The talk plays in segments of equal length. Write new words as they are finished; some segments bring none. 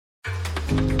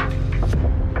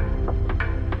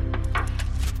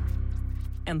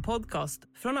En podcast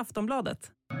från Aftonbladet.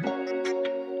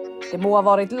 Det må ha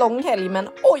varit lång helg, men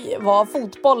oj vad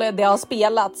fotboll det har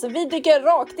spelats. Vi dyker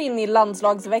rakt in i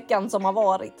landslagsveckan som har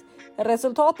varit.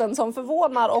 Resultaten som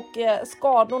förvånar och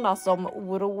skadorna som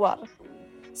oroar.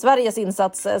 Sveriges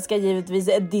insats ska givetvis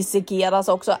dissekeras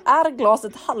också. Är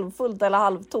glaset halvfullt eller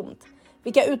halvtomt?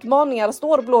 Vilka utmaningar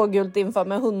står Blågult inför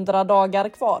med 100 dagar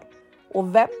kvar?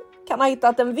 Och vem kan ha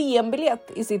hittat en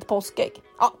VM-biljett i sitt påskägg?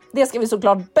 Ja, det ska vi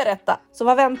såklart berätta. Så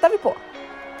vad väntar vi på?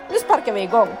 Nu sparkar vi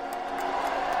igång.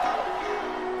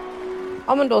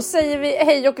 Ja, men då säger vi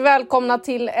hej och välkomna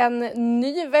till en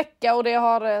ny vecka, och det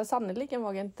har sannoliken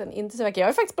varit en intensiv vecka. Jag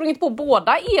har faktiskt sprungit på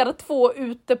båda er två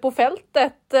ute på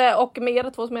fältet, och med er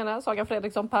två som menar Saga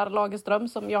Fredriksson, Pär Lagerström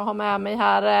som jag har med mig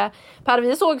här. Pär,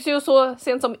 vi sågs ju så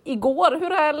sent som igår.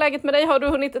 Hur är läget med dig? Har du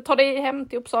hunnit ta dig hem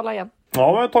till Uppsala igen?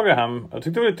 Ja, jag har tagit hem. Jag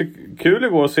tyckte det var lite kul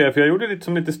igår att se, för jag gjorde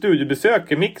lite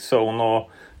studiebesök i Mixzone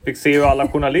och fick se hur alla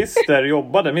journalister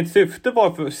jobbade. Mitt syfte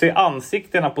var att se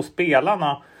ansiktena på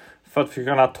spelarna för att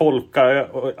kunna tolka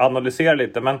och analysera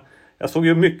lite. Men jag såg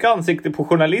ju mycket ansikter på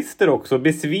journalister också.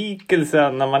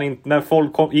 Besvikelsen när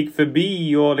folk gick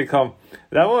förbi och liksom.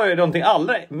 Det där var ju någonting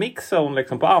Mixzone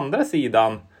liksom på andra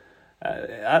sidan.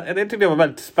 Det tyckte jag var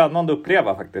väldigt spännande att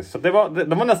uppleva faktiskt. Så det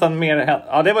var nästan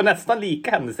det var nästan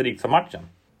lika händelserikt som matchen.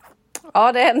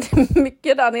 Ja, det hände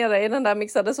mycket där nere i den där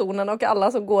mixade zonen och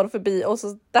alla som går förbi och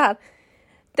så där.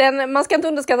 Man ska inte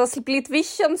underskatta split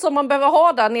vision som man behöver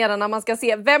ha där nere när man ska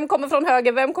se vem kommer från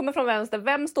höger, vem kommer från vänster,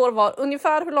 vem står var,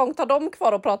 ungefär hur långt har de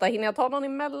kvar att prata, hinner jag ta någon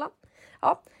emellan?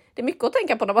 Ja, det är mycket att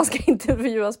tänka på när man ska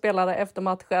intervjua spelare efter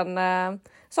matchen.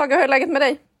 Saga, hur är läget med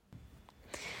dig?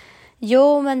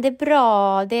 Jo, men det är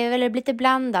bra. Det är väl lite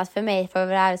blandat för mig,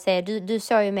 för att säga. Du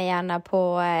såg ju mig gärna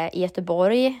på i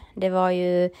Göteborg. Det var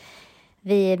ju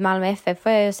vi Malmö FF,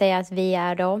 får jag ju säga att vi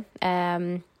är då.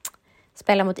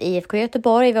 Spelar mot IFK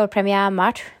Göteborg i vår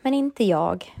premiärmatch, men inte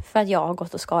jag, för att jag har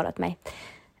gått och skadat mig.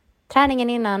 Träningen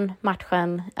innan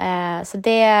matchen, så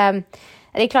det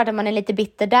är klart att man är lite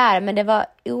bitter där, men det var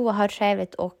oerhört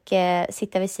trevligt att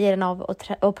sitta vid sidan av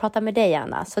och prata med dig,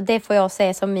 Anna. Så det får jag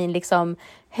se som min liksom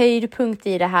höjdpunkt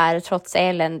i det här trots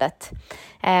eländet.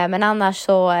 Men annars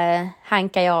så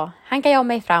hankar jag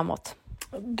mig framåt.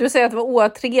 Du säger att det var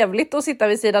oerhört trevligt att sitta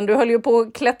vid sidan. Du höll ju på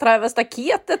att klättra över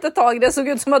staketet ett tag. Det såg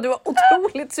ut som att du var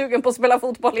otroligt sugen på att spela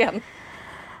fotboll igen.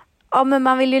 Ja, men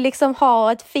man vill ju liksom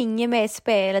ha ett finger med i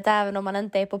spelet även om man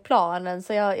inte är på planen.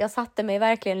 Så jag satte mig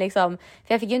verkligen liksom,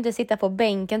 för jag fick ju inte sitta på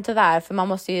bänken tyvärr, för man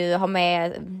måste ju ha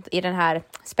med i den här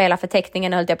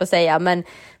spelarförteckningen, höll jag på att säga, men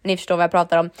ni förstår vad jag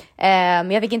pratar om.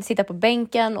 Men jag fick inte sitta på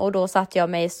bänken, och då satt jag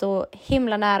mig så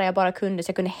himla nära jag bara kunde, så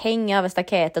jag kunde hänga över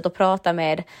staketet och prata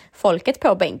med folket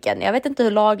på bänken. Jag vet inte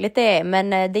hur lagligt det är,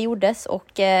 men det gjordes,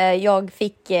 och jag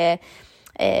fick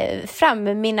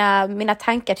fram mina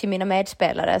tankar till mina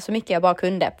medspelare så mycket jag bara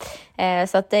kunde.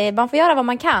 Så att man får göra vad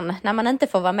man kan när man inte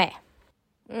får vara med.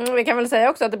 Vi kan väl säga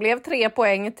också att det blev 3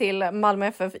 poäng till Malmö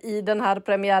FF i den här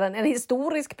premiären. En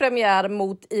historisk premiär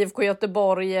mot IFK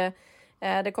Göteborg.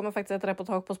 Det kommer faktiskt ett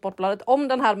reportage på Sportbladet om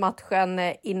den här matchen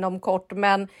inom kort.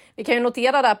 Men vi kan ju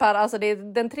notera där, Per, alltså det är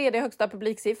den 3:e högsta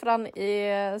publiksiffran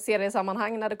i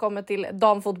seriesammanhang när det kommer till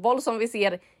damfotboll som vi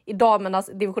ser i damernas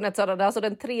division 1. Det är alltså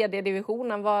den 3:e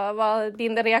divisionen. Vad var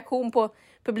din reaktion på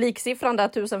publiksiffran där,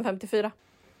 1054?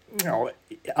 Ja,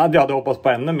 jag hade hoppats på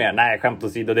ännu mer. Nej, skämt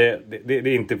åsido, det är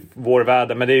inte vår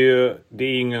värld, men det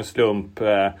är ingen slump.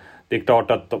 Det är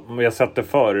klart att vi har sett det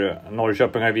förr.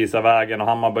 Norrköping har visat vägen och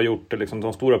Hammarby har gjort det. Liksom,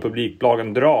 de stora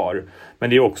publikblagen drar. Men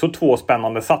det är också 2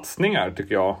 spännande satsningar,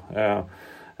 tycker jag.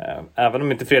 Även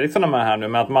om inte Fredriksson är med här nu.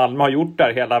 Men att Malmö har gjort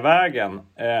det hela vägen.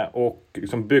 Och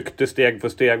liksom byggt det steg för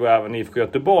steg. Och även IFK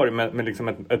Göteborg. Med liksom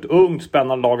ett ungt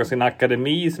spännande lag av sin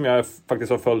akademi. Som jag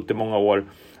faktiskt har följt i många år.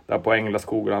 Där på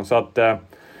Änglaskolan. Så att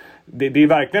det är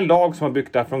verkligen lag som har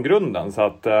byggt det här från grunden. Så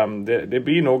att det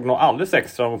blir nog alldeles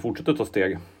extra om vi fortsätter ta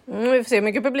steg. Vi får se hur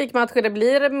mycket publikmatcher det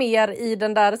blir mer i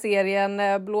den där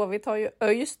serien. Blåvitt har ju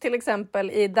ÖIS till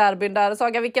exempel i derbyn där.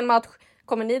 Saga, vilken match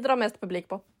kommer ni dra mest publik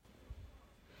på?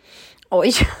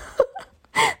 Oj,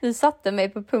 du satte mig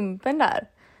på pumpen där.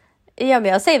 Ja,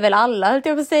 men jag säger väl alla, höll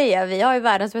jag på att säga. Vi har ju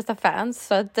världens bästa fans,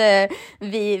 så att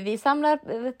vi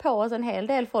samlar på oss en hel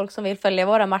del folk som vill följa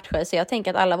våra matcher. Så jag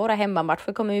tänker att alla våra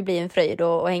hemmamatcher kommer ju bli en fröjd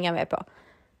att hänga med på.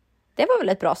 Det var väl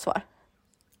ett bra svar.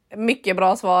 Mycket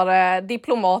bra svar,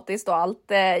 diplomatiskt och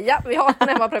allt. Ja, vi har en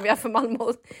hemmapremiär för Malmö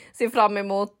att se fram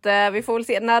emot. Vi får väl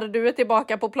se när du är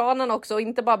tillbaka på planen också och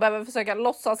inte bara behöver försöka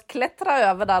låtsas klättra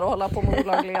över där och hålla på med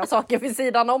olagliga saker vid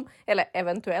sidan om. Eller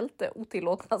eventuellt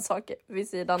otillåtna saker vid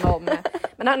sidan om.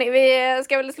 Men hörni, vi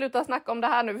ska väl sluta snacka om det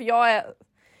här nu,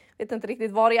 för vet inte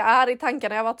riktigt var jag är i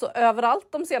tankarna. Jag har varit så överallt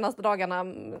de senaste dagarna.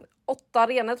 8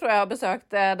 arenor tror jag har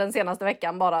besökt den senaste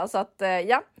veckan bara. Så att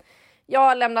ja,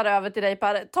 jag lämnar över till dig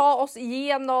Per. Ta oss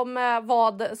igenom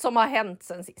vad som har hänt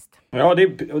sen sist. Ja,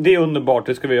 det är underbart,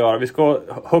 det ska vi göra. Vi ska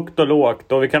högt och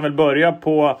lågt och vi kan väl börja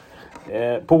på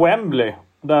Wembley.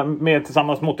 Där med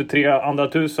tillsammans med 83 andra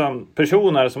tusen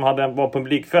personer som var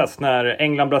publikfest när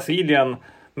England-Brasilien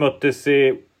möttes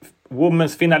i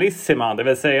Women's Finalissima, det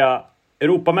vill säga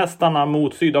Europamästarna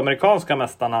mot sydamerikanska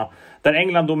mästarna. Där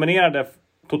England dominerade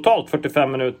totalt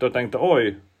 45 minuter och tänkte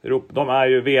oj, de är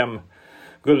ju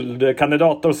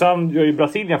VM-guldkandidater. Och sen gör ju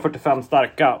Brasilien 45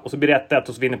 starka och så blir det 1-1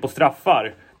 och så vinner på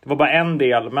straffar. Det var bara en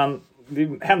del, men det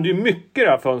hände ju mycket i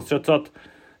det här fönstret så att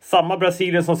samma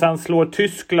Brasilien som sen slår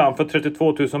Tyskland för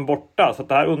 32 000 borta. Så att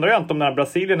det här undrar jag inte om den här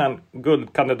Brasilien är en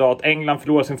guldkandidat. England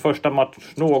förlorar sin första match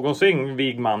någonsin,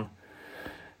 Wigman.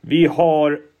 Vi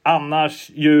har annars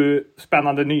ju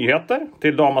spännande nyheter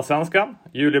till damasvenskan.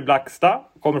 Julie Blackstad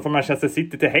kommer från Manchester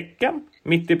City till Häcken,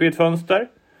 mitt i ett fönster.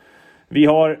 Vi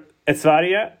har ett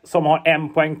Sverige som har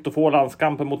 1 poäng att få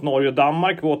landskampen mot Norge och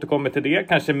Danmark. Vi återkommer till det.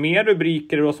 Kanske mer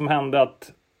rubriker då som hände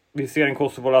att vi ser en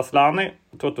Kosovo Aslani.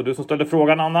 Jag tror att det var du som ställde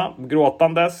frågan, Anna.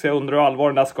 Gråtandes. Jag undrar hur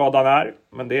allvarlig den där skadan är.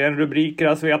 Men det är en rubrik i det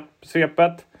här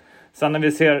svepet. Sen när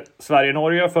vi ser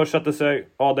Sverige-Norge. Först sätter sig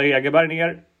Ada Egerberg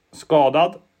ner.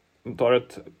 Skadad. Tar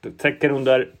ett tecken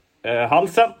under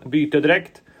halsen. Byter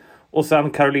direkt. Och sen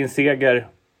Caroline Seger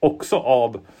också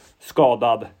av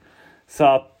skadad. Så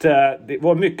att det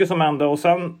var mycket som hände. Och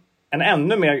sen en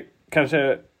ännu mer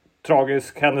kanske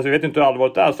tragisk händelse. Vi vet inte hur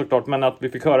allvarligt det är såklart. Men att vi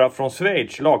fick höra från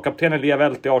Schweiz. Lagkaptenen Lia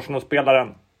Welti,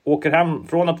 Arsenal-spelaren. Åker hem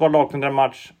från att vara lagkapten i en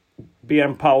match. Ber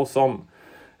en paus som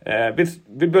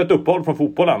vill börja ett uppehåll från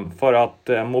fotbollen för att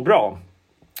må bra.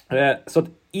 Så att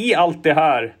i allt det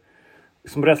här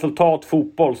som resultat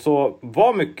fotboll så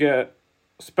var mycket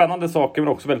spännande saker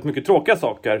men också väldigt mycket tråkiga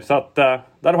saker. Så att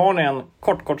där har ni en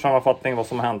kort sammanfattning vad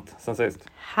som har hänt sen sist.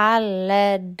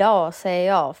 Halledag säger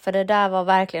jag, för det där var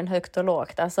verkligen högt och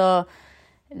lågt. Alltså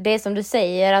det som du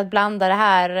säger, att blanda det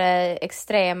här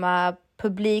extrema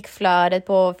publikflödet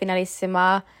på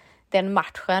Finalissima, den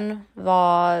matchen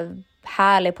var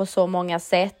härlig på så många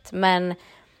sätt, men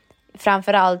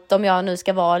framförallt om jag nu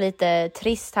ska vara lite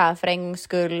trist här för en gångs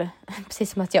skull,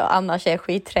 precis som att jag annars är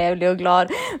skittrevlig och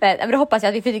glad, men det hoppas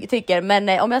jag att vi tycker,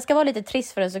 men om jag ska vara lite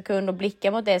trist för en sekund och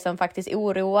blicka mot det som faktiskt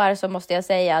oroar, så måste jag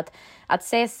säga att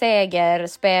se Seger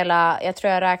spela, jag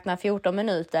tror jag räknar 14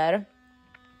 minuter,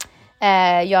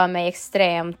 gör mig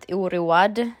extremt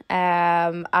oroad.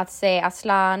 Att se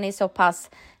Aslani så pass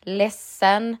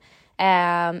ledsen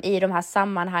i de här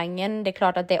sammanhangen, det är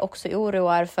klart att det också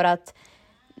oroar, för att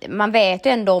man vet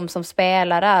ju ändå om som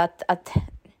spelare att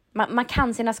man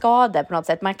kan sina skador på något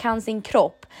sätt, man kan sin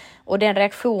kropp, och den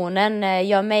reaktionen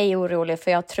gör mig orolig,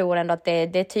 för jag tror ändå att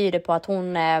det tyder på att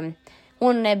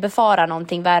hon befarar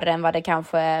någonting värre än vad det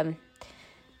kanske,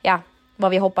 ja,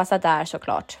 vad vi hoppas att det är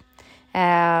såklart.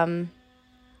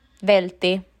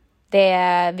 Welti, det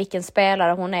är vilken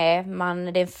spelare hon är,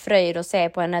 det är en fröjd att se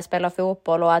på henne spela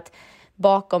fotboll, och att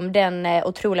bakom den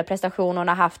otroliga prestationen hon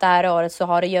har haft det här året så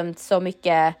har det gömt så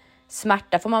mycket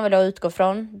smärta, får man väl utgå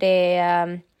från. Det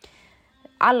är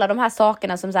alla de här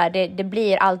sakerna som så här, det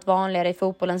blir allt vanligare i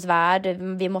fotbollens värld.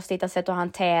 Vi måste hitta sätt att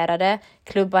hantera det.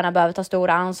 Klubbarna behöver ta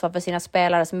stora ansvar för sina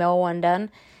spelares måenden,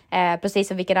 precis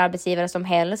som vilken arbetsgivare som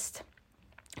helst.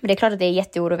 Men det är klart att det är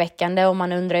jätteoroväckande, och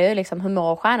man undrar ju liksom, hur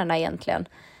mår stjärnorna egentligen?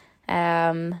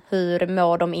 Hur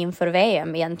mår de inför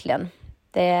VM egentligen?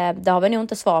 Det har vi nog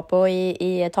inte svar på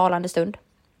i talande stund.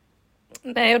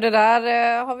 Nej, och det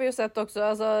där har vi ju sett också.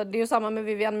 Alltså, det är ju samma med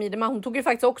Vivian Miedema. Hon tog ju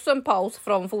faktiskt också en paus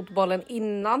från fotbollen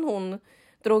innan hon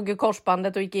drog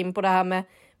korsbandet och gick in på det här med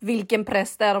vilken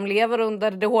press det är de lever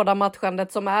under, det hårda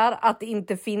matchandet som är. Att det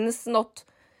inte finns något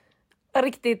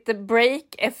riktigt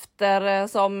break efter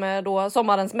som då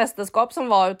sommarens mästerskap som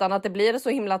var, utan att det blir så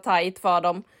himla tajt för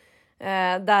dem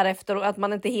därefter, att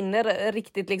man inte hinner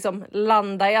riktigt liksom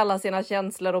landa i alla sina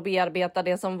känslor och bearbeta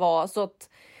det som var. Så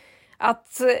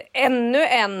att ännu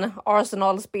en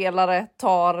Arsenal-spelare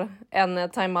tar en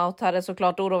timeout här är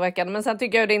såklart oroväckande. Men sen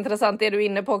tycker jag det är intressant det du är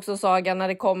inne på också, Saga, när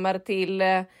det kommer till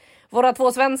våra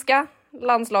 2 svenska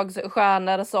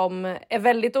landslagsstjärnor som är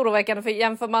väldigt oroväckande. För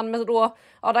jämför man med då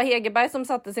Ada Hegerberg som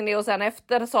satte sig ner och sen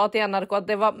efter sa till NRK att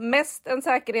det var mest en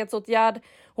säkerhetsåtgärd.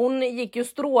 Hon gick ju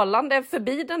strålande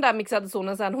förbi den där mixade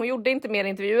zonen sen. Hon gjorde inte mer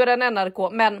intervjuer än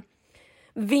NRK, men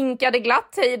vinkade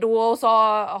glatt hej då och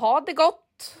sa ha det gott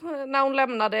när hon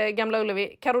lämnade Gamla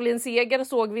Ullevi. Caroline Seger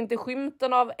såg vi inte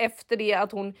skymten av efter det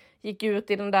att hon gick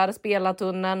ut i den där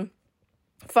spelartunneln.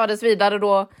 Fördes vidare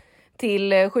då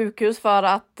till sjukhus för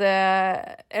att,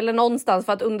 eller någonstans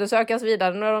för att undersökas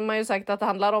vidare. Nu har man ju sagt att det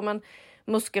handlar om en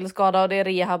muskelskada och det är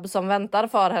rehab som väntar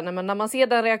för henne. Men när man ser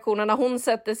den reaktionen när hon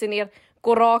sätter sig ner,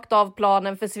 går rakt av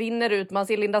planen, försvinner ut. Man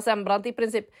ser Linda Sembrant i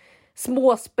princip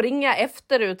småspringa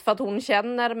efterut för att hon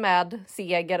känner med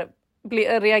seger.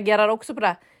 Reagerar också på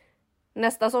det.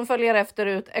 Nästa som följer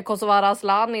efterut är Kosovare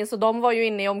Asllani. Så de var ju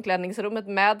inne i omklädningsrummet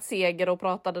med seger och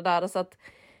pratade där. Så att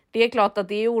det är klart att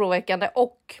det är oroväckande.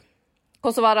 Och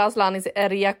Kosovare Asllanis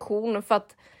reaktion. För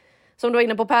att som du var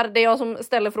inne på Per, det är jag som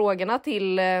ställer frågorna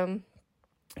till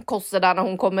Kosse där när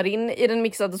hon kommer in i den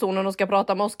mixade zonen och ska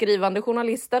prata med oss skrivande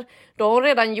journalister. Då har hon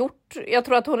redan gjort, jag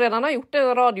tror att hon redan har gjort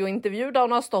en radiointervju där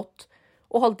hon har stått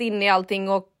och hållit inne i allting.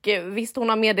 Och visst, hon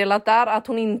har meddelat där att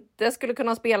hon inte skulle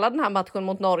kunna spela den här matchen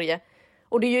mot Norge.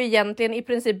 Och det är ju egentligen i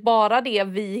princip bara det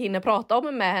vi hinner prata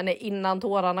om med henne innan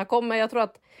tårarna kommer. Jag tror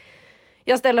att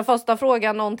jag ställer första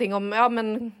frågan någonting om, ja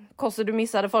men Kosse, du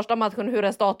missade första matchen, hur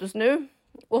är status nu?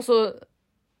 Och så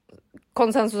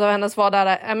konsensus av hennes svar där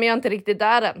är, men jag är inte riktigt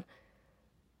där än.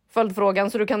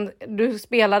 Följdfrågan, så du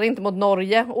spelar inte mot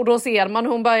Norge. Och då ser man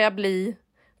hon börjar bli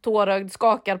tårögd,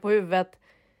 skakar på huvudet,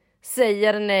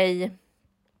 säger nej.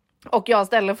 Och jag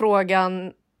ställer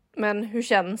frågan, men hur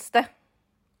känns det?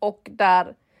 Och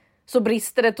där så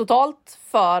brister det totalt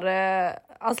för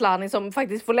Asllani som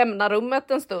faktiskt får lämna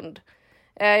rummet en stund.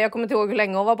 Jag kommer inte ihåg hur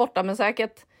länge hon var borta, men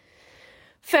säkert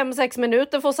 5-6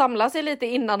 minuter får samla sig lite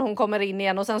innan hon kommer in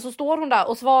igen. Och sen så står hon där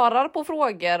och svarar på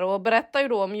frågor och berättar ju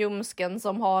då om ljumsken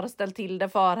som har ställt till det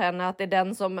för henne. Att det är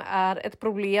den som är ett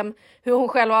problem. Hur hon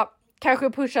själv har kanske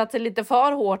pushat sig lite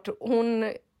för hårt.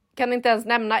 Hon kan inte ens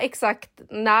nämna exakt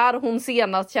när hon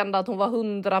senast kände att hon var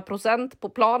 100% på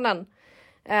planen.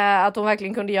 Att hon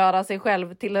verkligen kunde göra sig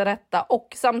själv till rätta.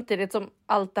 Och samtidigt som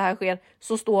allt det här sker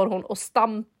så står hon och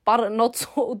stampar något så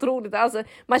otroligt. Alltså,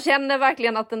 man känner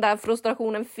verkligen att den där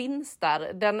frustrationen finns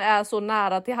där. Den är så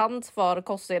nära till hands för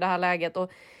Kosse i det här läget.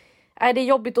 Och det är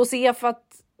jobbigt att se för att,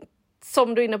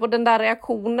 som du är inne på, den där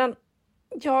reaktionen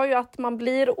gör ju att man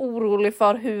blir orolig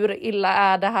för hur illa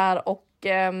är det här. Och det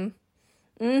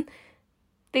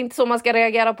är inte så man ska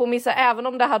reagera på missa. Även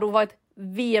om det här då var ett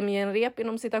VM-genrep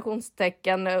inom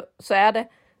citationstecken, så är det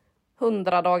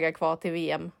 100 dagar kvar till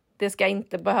VM. Det ska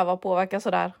inte behöva påverka så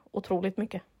där otroligt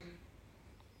mycket.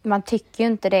 Man tycker ju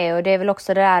inte det, och det är väl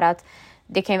också det där att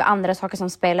det kan ju vara andra saker som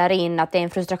spelar in, att det är en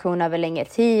frustration över längre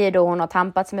tid och hon har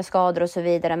tampats med skador och så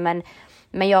vidare.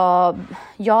 Men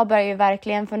jag börjar ju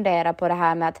verkligen fundera på det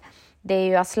här med att det är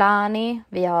ju Asllani,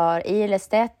 vi har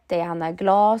Ilestedt, det är Hanna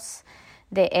Glas,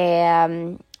 det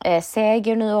är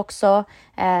Seger nu också,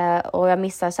 och jag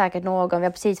missar säkert någon. Vi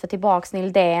har precis fått tillbaka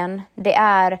Nildén. Det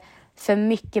är för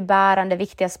mycket bärande,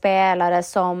 viktiga spelare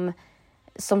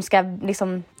som ska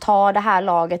liksom ta det här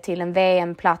laget till en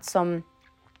VM-plats,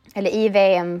 eller i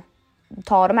VM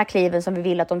ta de här kliven som vi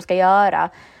vill att de ska göra.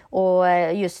 Och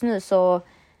just nu så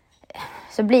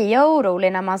blir jag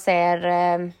orolig när man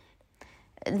ser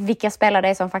vilka spelare det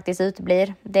är som faktiskt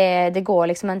uteblir. Det går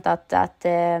liksom inte att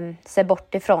se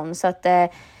bort ifrån. Så att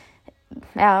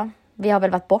vi har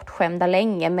väl varit bortskämda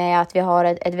länge med att vi har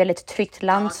ett väldigt tryggt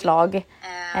landslag.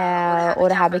 Och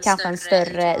det här blir kanske en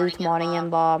större utmaning än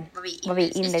vad vi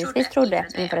inledningsvis trodde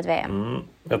inför ett VM.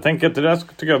 Jag tänker att det där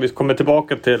tycker jag vi kommer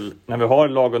tillbaka till när vi har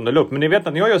lag under lupp. Men ni vet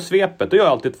att när jag gör svepet, då gör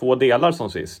jag alltid 2 delar som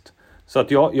sist. Så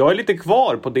att jag är lite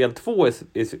kvar på del 2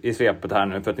 i svepet här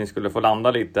nu för att ni skulle få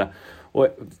landa lite. Och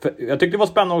jag tyckte det var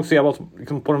spännande att se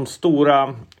liksom, på de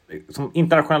stora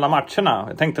internationella matcherna.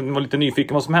 Jag tänkte att ni var lite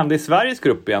nyfiken vad som hände i Sveriges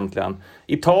grupp egentligen.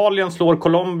 Italien slår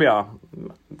Colombia.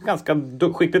 Ganska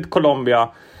skickligt Colombia.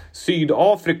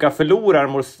 Sydafrika förlorar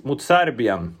mot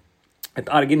Serbien. Ett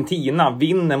Argentina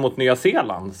vinner mot Nya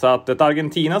Zeeland. Så att ett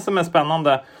Argentina som är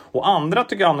spännande. Och andra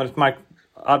tycker jag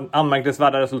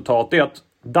anmärkningsvärda resultat är att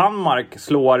Danmark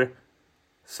slår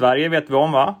Sverige, vet vi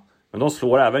om va? Men de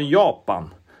slår även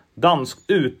Japan. Dansk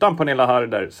utan Pernilla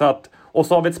Harder. Och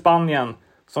så har vi ett Spanien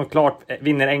som klart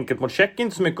vinner enkelt mot Tjeckien,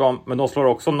 inte så mycket om. Men de slår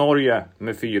också Norge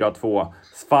med 4-2.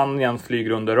 Spanien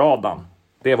flyger under radarn.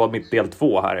 Det var mitt del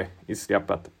 2 här i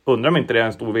svepet. Undrar om inte det är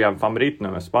en stor VM-favorit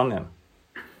nu med Spanien.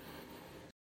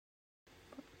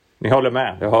 Ni håller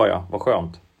med, det hör jag. Vad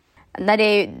skönt.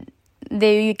 Nej, det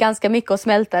är ju ganska mycket att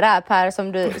smälta där, Per,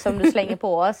 som du slänger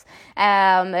på oss.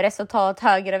 Resultat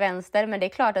höger och vänster. Men det är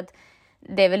klart att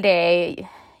det är väl det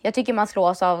jag tycker man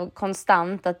slås av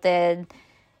konstant. Att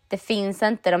det finns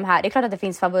inte de här. Det är klart att det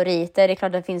finns favoriter. Det är klart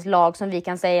att det finns lag som vi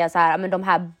kan säga så här. Men de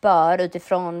här bör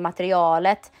utifrån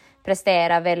materialet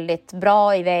prestera väldigt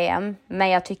bra i VM. Men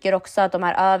jag tycker också att de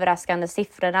här överraskande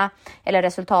siffrorna, eller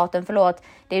resultaten,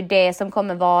 det är ju det som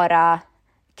kommer vara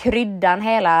kryddan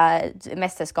hela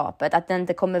mästerskapet. Att det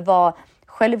inte kommer vara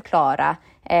självklara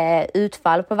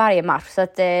utfall på varje match. Så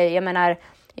att jag menar,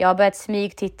 jag har börjat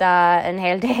smygtitta en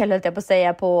hel del, höll jag på att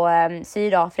säga, på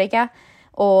Sydafrika.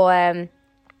 Och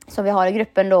så vi har i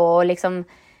gruppen då, och liksom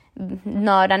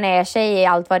nörda ner sig i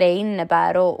allt vad det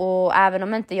innebär. Och även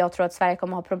om inte jag tror att Sverige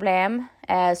kommer ha problem,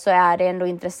 så är det ändå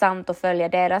intressant att följa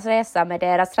deras resa med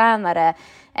deras tränare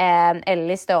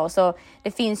Ellis då. Så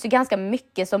det finns ju ganska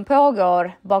mycket som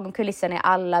pågår bakom kulisserna i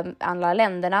alla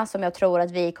länderna, som jag tror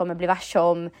att vi kommer bli varse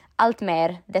om allt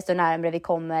mer desto närmare vi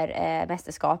kommer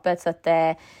mästerskapet. Så att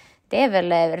det är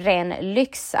väl ren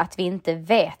lyx att vi inte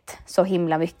vet så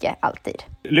himla mycket alltid.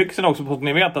 Lyxen också på att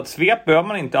ni vet att svep behöver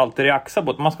man inte alltid reaxa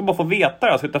på. Man ska bara få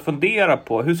veta det, sitta och fundera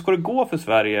på hur ska det gå för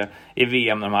Sverige i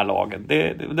VM med de här lagen. Det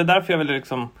är därför jag vill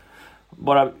liksom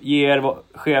bara ge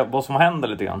er vad som händer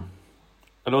lite grann.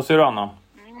 Eller vad säger du, Anna?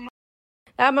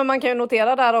 Ja, men man kan ju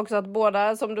notera där också att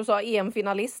båda, som du sa,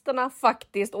 EM-finalisterna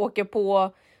faktiskt åker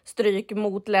på stryk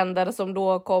mot länder som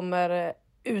då kommer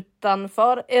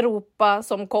utanför Europa,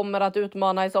 som kommer att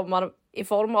utmana i sommar i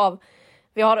form av,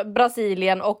 vi har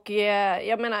Brasilien och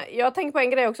jag tänker på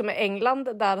en grej också med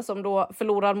England där som då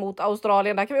förlorar mot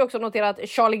Australien. Där kan vi också notera att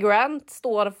Charlie Grant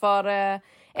står för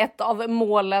ett av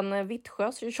målen,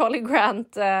 Vittsjös Charlie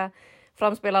Grant,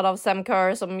 framspelad av Sam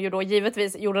Kerr, som ju då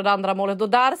givetvis gjorde det andra målet. Och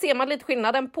där ser man lite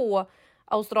skillnaden på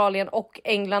Australien och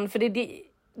England, för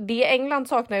det England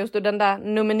saknar just den där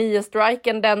nummer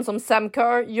 9-striken, den som Sam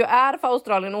Kerr ju är för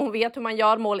Australien, och hon vet hur man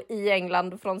gör mål i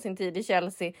England från sin tid i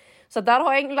Chelsea. Så där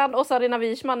har England och Sarina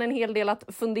Wiesman en hel del att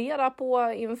fundera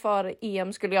på inför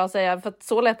EM, skulle jag säga. För att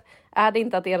så lätt är det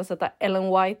inte att ersätta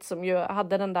Ellen White, som ju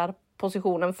hade den där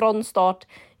positionen från start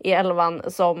i 11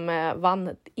 som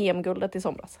vann EM-guldet i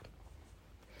somras.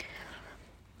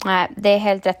 Nej, det är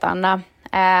helt rätt, Anna.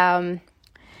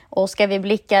 Och ska vi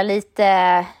blicka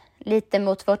lite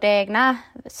mot vårt egna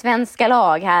svenska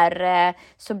lag här,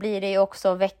 så blir det ju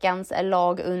också veckans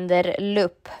lag under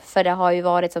lupp. För det har ju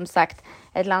varit, som sagt,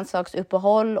 ett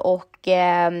landslagsuppehåll och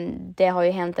det har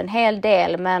ju hänt en hel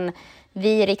del. Men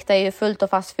vi riktar ju fullt och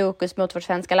fast fokus mot vårt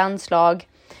svenska landslag.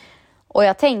 Och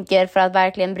jag tänker, för att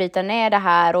verkligen bryta ner det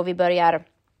här och vi börjar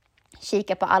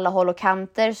kika på alla håll och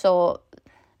kanter, så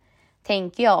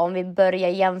tänker jag, om vi börjar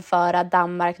jämföra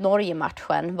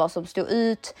Danmark-Norge-matchen, vad som stod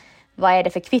ut, vad är det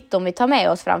för kvitton vi tar med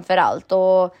oss framför allt.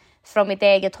 Och från mitt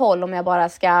eget håll, om jag bara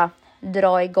ska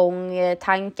dra igång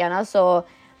tankarna, så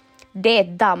det är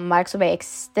Danmark som är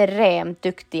extremt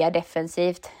duktiga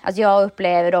defensivt. Alltså jag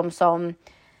upplever dem som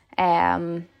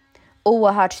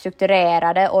oerhört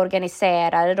strukturerade,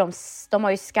 organiserade. De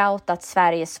har ju scoutat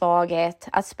Sveriges svaghet,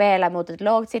 att spela mot ett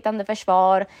lågtsittande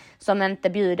försvar som inte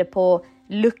bjuder på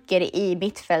luckor i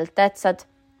mittfältet. Så att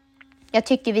jag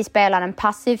tycker vi spelar en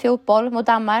passiv fotboll mot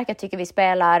Danmark. Jag tycker vi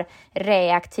spelar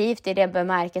reaktivt i den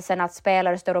bemärkelsen att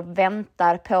spelare står och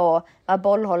väntar på vad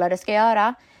bollhållare ska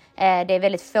göra. Det är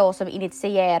väldigt få som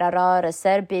initierar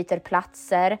rörelser, byter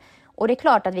platser. Och det är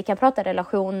klart att vi kan prata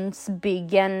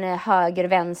relationsbyggen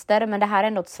höger-vänster, men det här är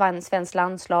ändå ett svenskt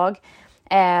landslag.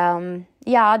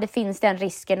 Ja, det finns den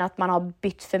risken att man har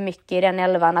bytt för mycket i den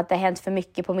 11, att det har hänt för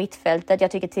mycket på mittfältet.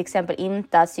 Jag tycker till exempel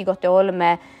inte att Sigurd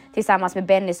Olme tillsammans med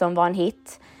Bennison var en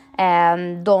hit.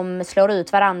 De slår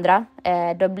ut varandra.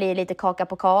 Det blir lite kaka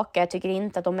på kaka. Jag tycker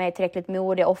inte att de är tillräckligt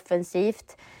modiga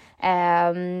offensivt.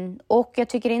 Och jag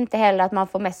tycker inte heller att man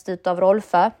får mest ut av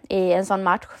Rolfö i en sån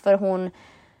match. För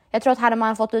jag tror att hade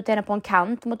man fått ut henne på en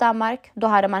kant mot Danmark, då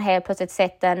hade man helt plötsligt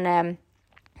sett en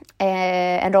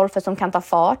Rolfö som kan ta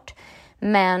fart.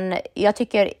 Men jag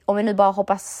tycker, om vi nu bara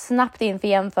hoppar snabbt in för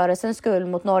jämförelsens skull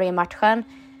mot Norge-matchen,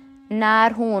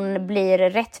 när hon blir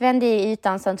rättvänd i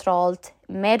ytan centralt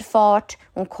med fart,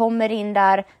 hon kommer in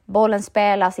där, bollen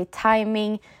spelas i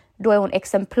timing, då är hon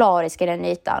exemplarisk i den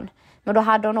ytan. Men då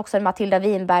hade hon också en Matilda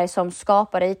Winberg som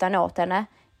skapade ytan åt henne.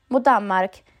 Mot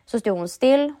Danmark så stod hon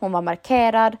still, hon var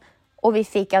markerad och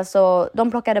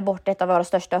de plockade bort ett av våra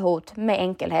största hot med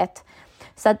enkelhet.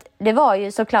 Så att det var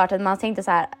ju såklart att man tänkte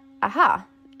så här,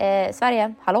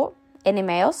 Sverige, hallå, är ni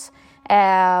med oss?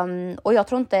 Och jag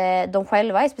tror inte de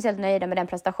själva är speciellt nöjda med den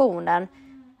prestationen.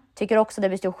 Tycker också det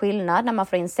blir stor skillnad när man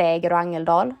får in Seger och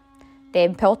Angeldal. Det är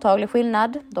en påtaglig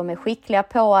skillnad. De är skickliga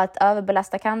på att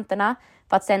överbelasta kanterna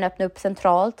för att sen öppna upp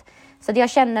centralt. Så jag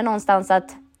känner någonstans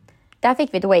att där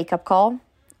fick vi ett wake-up call.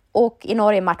 Och i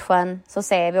Norge-matchen så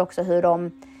ser vi också hur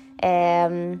de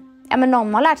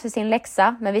har lärt sig sin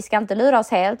läxa. Men vi ska inte lura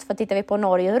oss helt, för tittar vi på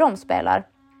Norge hur de spelar.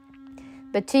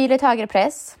 Betydligt högre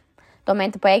press. De är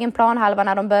inte på egen planhalva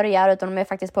när de börjar, utan de är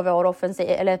faktiskt på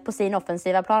på sin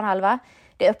offensiva planhalva.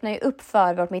 Det öppnar ju upp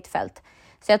för vårt mittfält.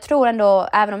 Så jag tror ändå,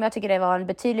 även om jag tycker det var en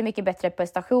betydligt mycket bättre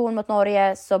prestation mot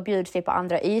Norge, så bjuds vi på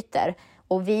andra ytor.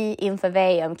 Och vi inför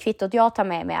VM, kvittot jag tar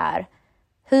med mig är: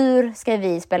 hur ska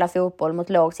vi spela fotboll mot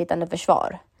lågsittande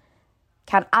försvar?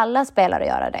 Kan alla spelare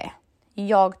göra det?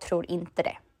 Jag tror inte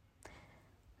det.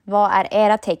 Vad är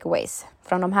era takeaways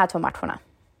från de här 2 matcherna?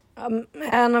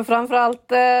 Men framförallt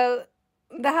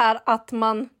det här att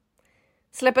man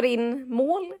släpper in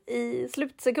mål i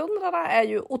slutsekunderna är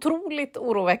ju otroligt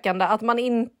oroväckande. Att man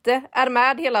inte är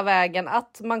med hela vägen,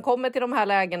 att man kommer till de här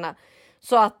lägena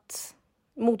så att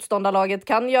motståndarlaget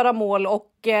kan göra mål.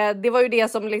 Och det var ju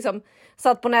det som liksom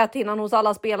satt på näthinnan hos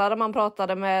alla spelare man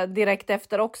pratade med direkt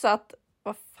efter också, att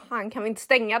vad fan, kan vi inte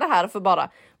stänga det här för bara?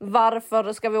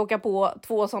 Varför ska vi åka på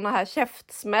 2 sådana här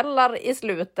käftsmällar i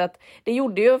slutet? Det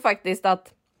gjorde ju faktiskt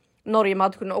att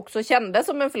Norge-matchen också kändes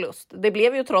som en förlust. Det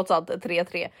blev ju trots allt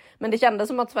 3-3. Men det kändes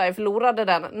som att Sverige förlorade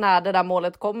den när det där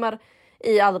målet kommer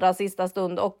i allra sista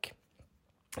stund. Och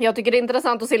jag tycker det är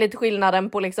intressant att se lite skillnaden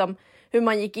på liksom hur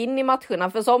man gick in i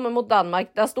matcherna. För som mot Danmark,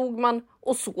 där stod man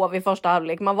och sov i första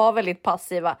halvlek. Man var väldigt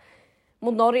passiva.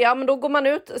 Mot Norge, ja men då går man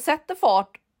ut, sätter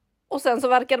fart. Och sen så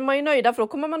verkade man ju nöjda, för då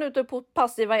kommer man ut på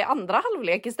passiva i andra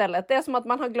halvlek istället. Det är som att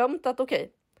man har glömt att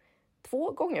okej,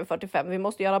 2 gånger 45. Vi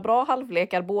måste göra bra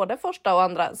halvlekar, både första och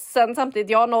andra. Sen samtidigt,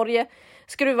 ja, Norge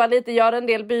skruvar lite, gör en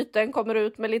del byten, kommer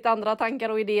ut med lite andra tankar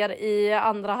och idéer i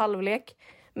andra halvlek.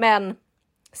 Men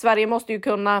Sverige måste ju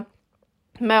kunna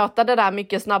möta det där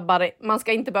mycket snabbare. Man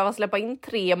ska inte behöva släppa in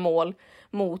 3 mål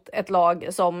mot ett lag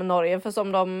som Norge. För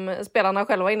som de spelarna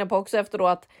själva var inne på också efteråt,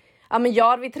 att ja, men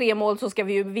gör vi 3 mål så ska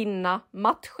vi ju vinna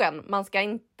matchen. Man ska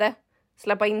inte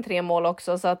släppa in 3 mål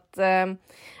också. Så att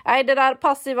det där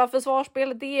passiva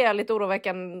försvarsspelet, det är lite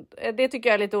oroväckande. Det tycker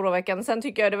jag är lite oroväckande. Sen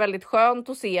tycker jag det är väldigt skönt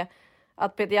att se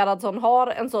att Peter Gerhardsson har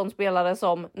en sån spelare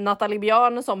som Nathalie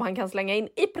Björn, som han kan slänga in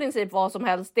i princip vad som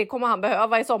helst. Det kommer han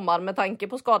behöva i sommar med tanke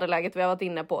på skadeläget vi har varit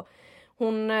inne på.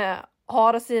 Hon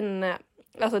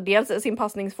har dels sin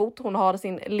passningsfot, hon har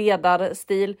sin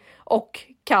ledarstil och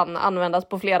kan användas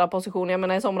på flera positioner. Jag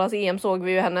menar, i somras EM såg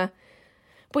vi ju henne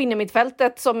på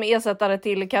innermittfältet som ersättare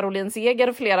till Caroline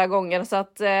Seger flera gånger. Så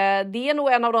att det är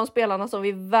nog en av de spelarna som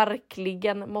vi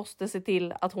verkligen måste se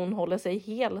till att hon håller sig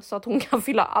hel, så att hon kan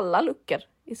fylla alla luckor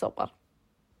i sommar.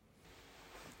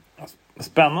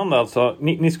 Spännande alltså.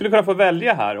 Ni skulle kunna få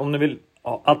välja här om ni vill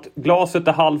att glaset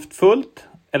är halvt fullt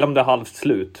eller om det är halvt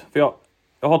slut. För jag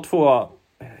har 2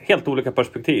 helt olika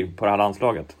perspektiv på det här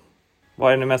landslaget.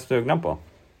 Vad är ni mest sugna på?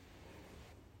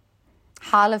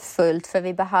 Halvfullt, för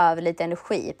vi behöver lite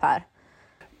energi, Per.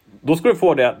 Då ska du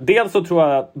få det. Dels så tror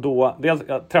jag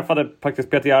jag träffade faktiskt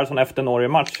Peter Gerhardsson efter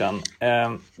Norge-matchen.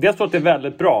 Dels tror jag att det är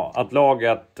väldigt bra att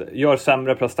laget gör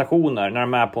sämre prestationer när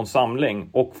de är på en samling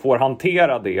och får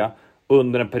hantera det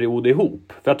under en period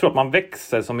ihop. För jag tror att man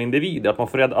växer som individ, att man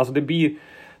får alltså det blir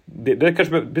det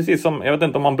kanske precis som, jag vet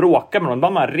inte om man bråkar med någon,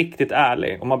 bara man är riktigt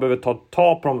ärlig och man behöver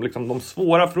ta på de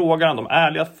svåra frågorna, de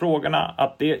ärliga frågorna,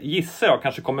 att det gissar jag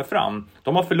kanske kommer fram.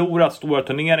 De har förlorat stora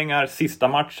turneringar, sista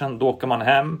matchen, då åker man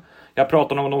hem. Jag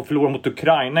pratade om att de förlorade mot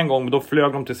Ukraina en gång, men då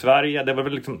flög de till Sverige. Det var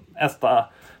väl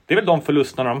det är väl de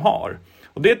förlusterna de har.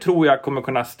 Och det tror jag kommer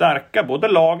kunna stärka både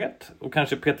laget och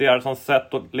kanske Peter Gerhardssons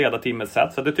sätt och ledarteamets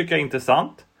sätt. Så det tycker jag är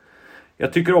intressant.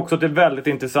 Jag tycker också att det är väldigt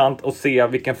intressant att se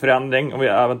vilken förändring, och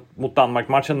även mot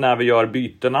Danmark-matchen, när vi gör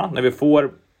bytena. När vi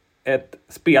får ett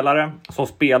spelare som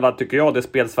spelar, tycker jag, det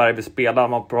spel Sverige vill spela.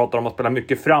 Man pratar om att spela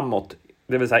mycket framåt.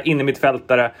 Det vill säga in i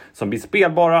mittfältare som blir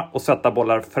spelbara och sätta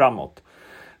bollar framåt.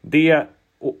 Det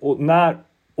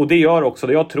gör också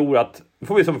det. Jag tror att,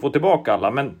 får vi får tillbaka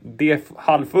alla, men det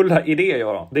halvfulla i det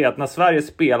gör, det är att när Sverige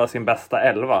spelar sin bästa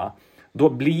 11, då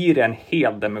blir det en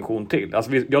hel dimension till.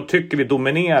 Alltså jag tycker vi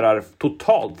dominerar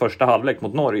totalt första halvlek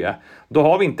mot Norge. Då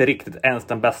har vi inte riktigt ens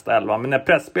den bästa 11. Men när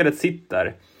pressspelet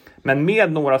sitter, men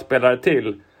med några spelare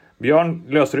till, Björn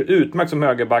löser det utmärkt som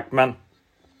högerback, men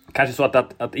kanske så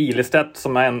att Ilestedt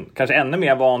som är kanske ännu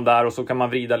mer van där, och så kan man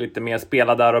vrida lite mer,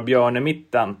 spela där och Björn i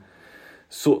mitten.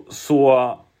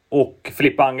 Och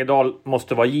Filippa Angedal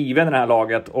måste vara given i det här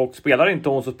laget. Och spelar inte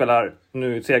hon, så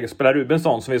spelar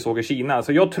Rubensson som vi såg i Kina.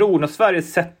 Så jag tror när Sverige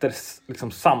sätter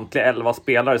liksom samtliga 11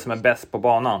 spelare som är bäst på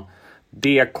banan,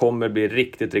 det kommer bli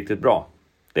riktigt, riktigt bra.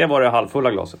 Det var det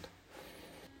halvfulla glaset.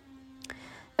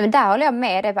 Men där håller jag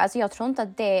med dig. Alltså jag tror inte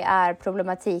att det är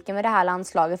problematiken med det här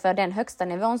landslaget. För den högsta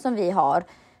nivån som vi har,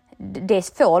 det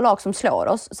är få lag som slår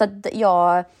oss. Så att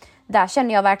där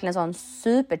känner jag verkligen sån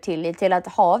supertillit till att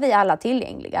ha vi alla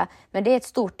tillgängliga. Men det är ett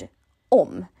stort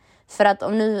om. För att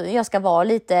om nu jag ska vara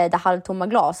lite det halvtomma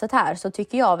glaset här, så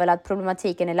tycker jag väl att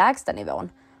problematiken är lägsta nivån.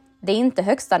 Det är inte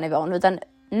högsta nivån, utan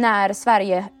när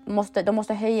Sverige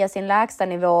måste höja sin lägsta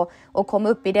nivå och komma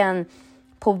upp i den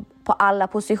på alla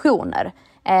positioner.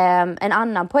 En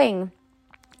annan poäng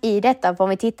i detta, för om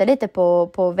vi tittar lite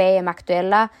på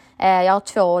VM-aktuella, jag har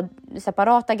 2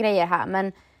 separata grejer här,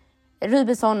 men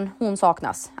Rubensson, hon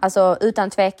saknas. Alltså utan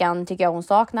tvekan tycker jag hon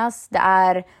saknas. Det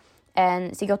är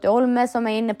en Sigurd Olme som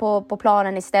är inne på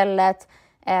planen istället.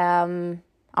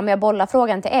 Om jag bollar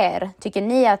frågan till er, tycker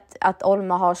ni att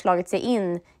Olma har slagit sig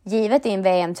in givet i en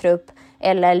VM-trupp,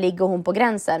 eller ligger hon på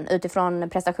gränsen utifrån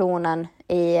prestationen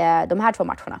i de här 2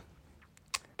 matcherna?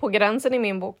 På gränsen i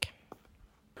min bok.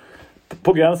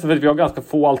 På gränsen, för vi har ganska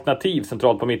få alternativ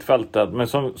centralt på mittfältet. Men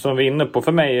som vi är inne på,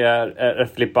 för mig är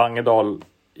Filippa Angedal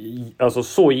alltså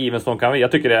så given som kan vi.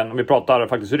 Jag tycker det, om vi pratar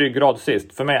faktiskt ryggrad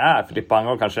sist, för mig är Filippa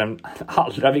Angedal kanske den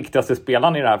allra viktigaste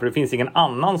spelaren i det här. För det finns ingen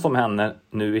annan som henne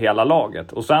nu i hela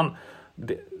laget. Och sen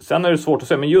är det svårt att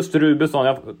säga, men just Rubensson,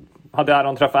 jag hade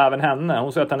äran att träffa även henne.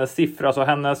 Hon säger att hennes siffra, alltså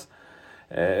hennes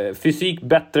fysik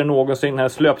bättre än någonsin,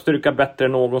 hennes löpstyrka bättre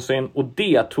än någonsin. Och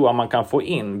det tror jag man kan få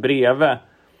in bredvid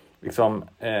liksom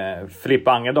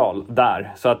Filippa Angedal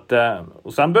där. Så att,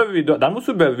 och sen däremot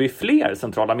så behöver vi fler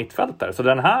centrala mittfältare. Så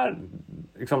den här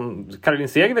liksom, Caroline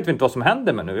Seger vet vi inte vad som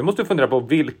händer med nu. Vi måste fundera på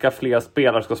vilka fler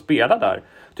spelare ska spela där.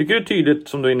 Tycker det är tydligt,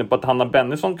 som du är inne på, att Hanna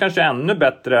Bennison kanske är ännu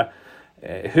bättre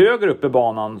högre upp i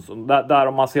banan. Där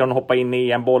om man ser hon hoppa in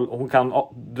i en boll, hon kan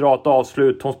dra ett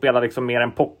avslut. Hon spelar liksom mer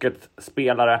en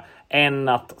pocketspelare än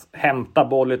att hämta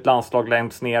boll i ett landslag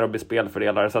längst ner och bli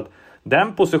spelfördelare. Så att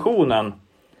den positionen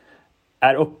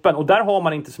är öppen, och där har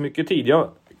man inte så mycket tid. Jag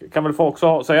kan väl få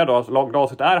också säga då att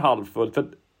glaset är halvfullt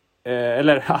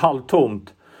eller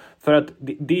halvtomt, för att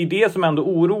det är det som ändå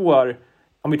oroar.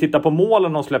 Om vi tittar på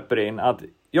målen de släpper in, att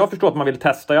jag förstår att man vill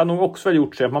testa, jag har nog också väl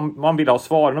gjort så, man vill ha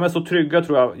svar. De är så trygga,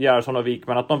 tror jag, Gerhardsson och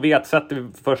Wikman, att de vet, sätter vi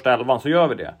första 11 så gör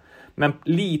vi det. Men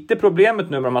lite problemet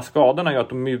nu med de här skadorna gör att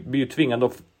de blir tvingade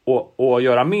att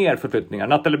göra mer förflyttningar.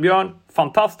 Nathalie Björn,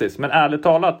 fantastiskt, men ärligt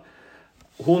talat,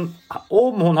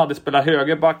 om hon hade spelat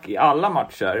högerback i alla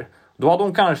matcher, då hade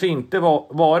hon kanske inte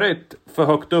varit för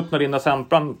högt upp när Linda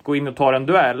Sandbrand går in och tar en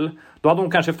duell. Då hade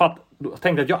hon kanske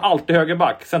tänkt att jag alltid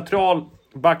högerback, central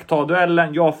back tar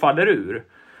duellen, jag faller ur.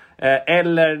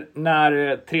 Eller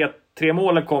när tre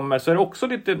målen kommer, så är det också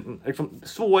lite liksom,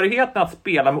 svårigheten att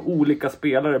spela med olika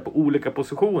spelare på olika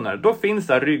positioner. Då finns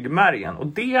det ryggmärgen, och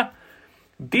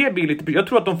det blir lite. Jag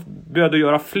tror att de behövde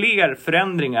göra fler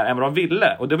förändringar än vad de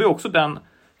ville. Och det var ju också den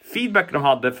feedback de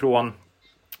hade från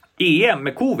EM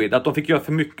med covid. Att de fick göra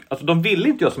för mycket. Alltså de ville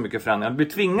inte göra så mycket förändringar. De blev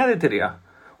tvingade till det.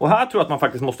 Och här tror jag att man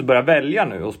faktiskt måste börja välja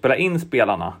nu och spela in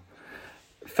spelarna.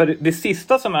 För det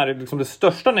sista som är liksom det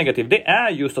största negativ, det är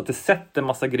just att det sätter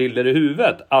massa griller i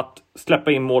huvudet. Att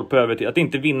släppa in mål på övertid. Att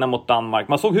inte vinna mot Danmark.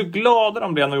 Man såg hur glada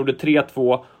de blev när de gjorde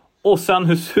 3-2. Och sen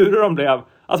hur sura de blev.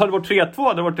 Alltså hade det varit 3-2,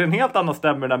 hade det varit en helt annan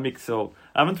stämmer där mixen.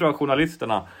 Även tror jag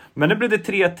journalisterna. Men det blev det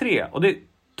 3-3. Och det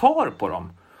tar på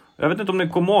dem. Jag vet inte om ni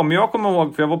kommer ihåg. Men jag kommer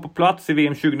ihåg, för jag var på plats i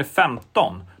VM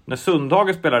 2015. När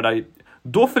Sundhage spelade där.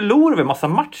 Då förlorade vi massa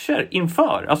matcher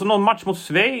inför. Alltså någon match mot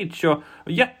Schweiz. Och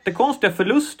jättekonstiga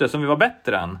förluster som vi var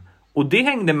bättre än. Och det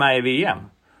hängde med i VM.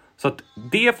 Så att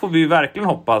det får vi verkligen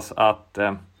hoppas att.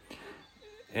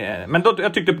 Men då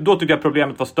tyckte jag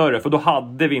problemet var större. För då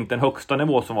hade vi inte en högsta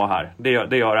nivå som var här.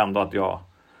 Det gör ändå att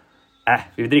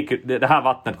vi dricker, det här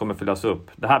vattnet kommer fyllas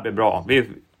upp. Det här blir bra. Vi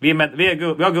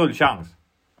har guldchans.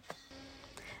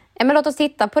 Men låt oss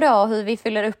titta på då hur vi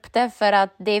fyller upp det. För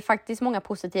att det är faktiskt många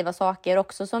positiva saker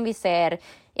också som vi ser.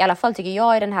 I alla fall tycker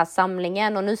jag i den här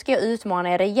samlingen. Och nu ska jag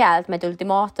utmana er rejält med ett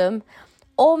ultimatum.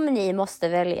 Om ni måste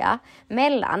välja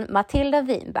mellan Matilda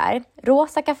Winberg,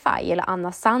 Rosa Kaffaj eller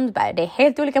Anna Sandberg. Det är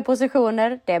helt olika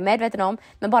positioner, det är jag medveten om.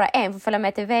 Men bara en får följa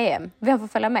med till VM. Vem får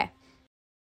följa med?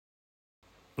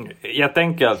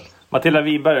 Jätteenkelt. Matilda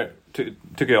Winberg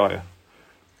tycker jag ju.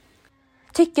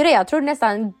 Tycker det? Jag tror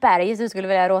nästan Berg så skulle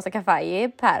välja Rosa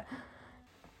Kaffaj, Per.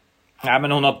 Nej,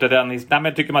 men hon har inte den. Nej, men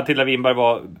jag tycker Matilda Winberg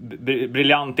var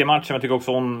briljant i matchen. Jag tycker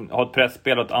också hon har ett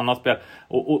pressspel och ett annat spel.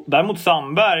 Och däremot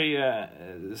Sandberg,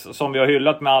 som vi har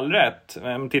hyllat med all rätt.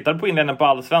 Om tittar på inledningen på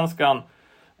Allsvenskan.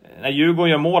 När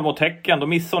Djurgården gör mål mot Häcken, då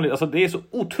missar hon. Alltså det är så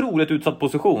otroligt utsatt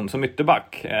position som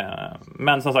ytterback.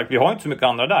 Men som sagt, vi har inte så mycket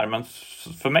andra där. Men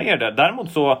för mig är det.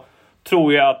 Däremot så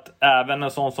tror jag att även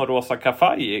en sån som Rosa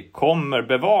Kaffaj kommer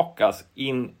bevakas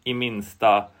in i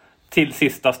minsta till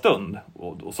sista stund.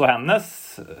 Och så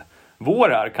hennes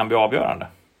vårar kan bli avgörande.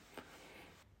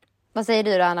 Vad säger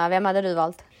du då, Anna? Vem hade du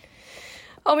valt?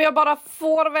 Om jag bara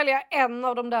får välja en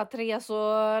av de där 3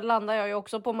 så landar jag ju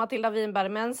också på Matilda Winberg.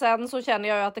 Men sen så känner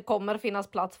jag ju att det kommer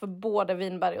finnas plats för både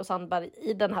Winberg och Sandberg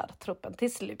i den här truppen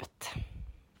till slut.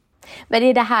 Men det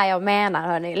är det här jag menar,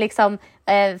 hörni. Liksom,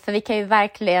 för vi kan ju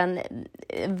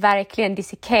verkligen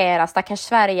dissekera stackars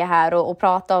Sverige här och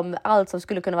prata om allt som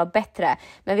skulle kunna vara bättre.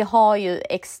 Men vi har ju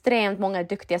extremt många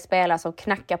duktiga spelare som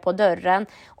knackar på dörren.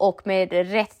 Och med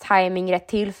rätt timing, rätt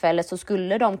tillfälle så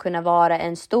skulle de kunna vara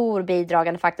en stor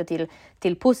bidragande faktor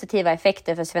till positiva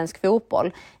effekter för svensk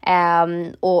fotboll.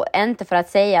 Och inte för att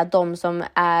säga att de som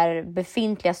är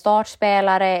befintliga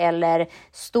startspelare eller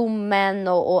stommen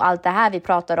och allt det här vi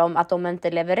pratar om, att de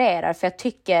inte levererar. För jag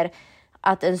tycker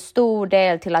att en stor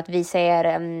del till att vi ser,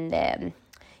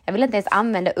 jag vill inte ens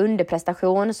använda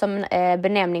underprestation som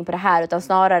benämning på det här, utan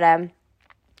snarare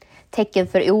tecken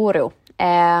för oro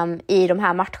i de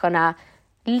här matcherna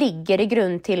ligger i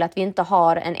grund till att vi inte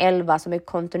har en 11 som är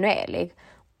kontinuerlig.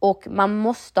 Och man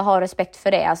måste ha respekt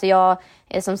för det. Alltså jag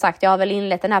har väl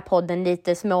inlett den här podden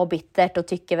lite småbittert och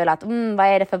tycker väl att vad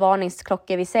är det för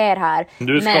varningsklockor vi ser här.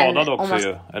 Du är skadad också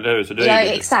ju, eller hur? Så du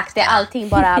är exakt, det är allting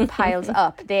bara piles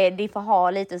up. De får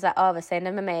ha lite så här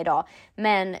överseende med mig idag.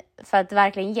 Men för att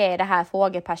verkligen ge det här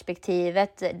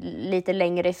frågeperspektivet lite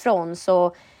längre ifrån,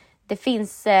 så det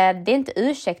är inte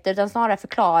ursäkter utan snarare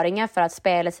förklaringar för att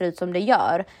spelet ser ut som det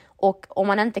gör. Och om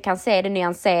man inte kan se det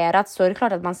nyanserat så är det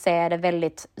klart att man ser det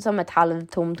väldigt som ett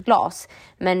halvtomt glas.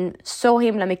 Men så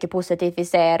himla mycket positivt vi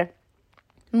ser.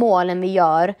 Målen vi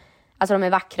gör, alltså de är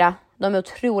vackra. De är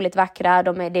otroligt vackra.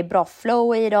 Det är bra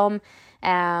flow i dem.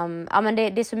 Men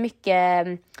det är så mycket.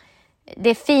 Det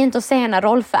är fint att se när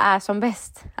Rolfö är som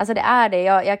bäst. Alltså det är det.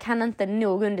 Jag kan inte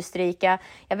nog understryka.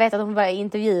 Jag vet att hon var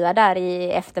intervjuad där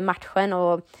efter matchen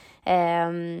och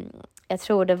jag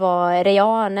tror det var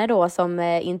Reane då som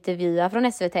intervjuade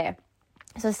från SVT.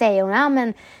 Så säger hon,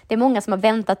 men det är många som har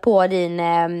väntat på din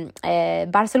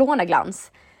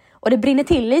Barcelona-glans. Och det brinner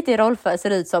till lite i Rolfö, ser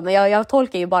det ut som. Jag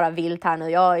tolkar ju bara vilt här nu.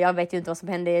 Jag vet ju inte vad som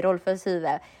händer i Rolfös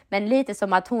huvud. Men lite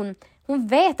som att hon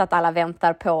vet att alla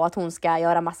väntar på att hon ska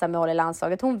göra massa mål i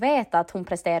landslaget. Hon vet att hon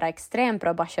presterar extremt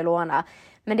bra i Barcelona.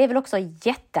 Men det är väl också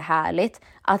jättehärligt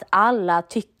att alla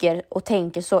tycker och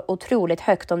tänker så otroligt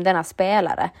högt om denna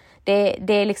spelare.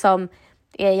 Det är liksom,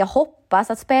 jag hoppas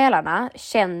att spelarna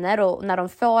känner, och när de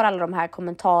får alla de här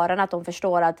kommentarerna, att de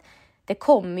förstår att det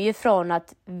kommer ju från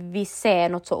att vi ser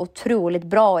något så otroligt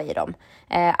bra i dem.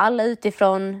 Alla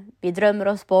utifrån, vi drömmer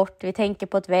oss bort, vi tänker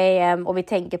på ett VM och vi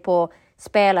tänker på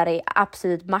spelare i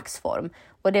absolut maxform.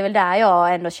 Och det är väl där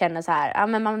jag ändå känner så här,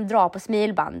 men man drar på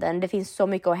smilbanden, det finns så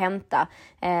mycket att hämta.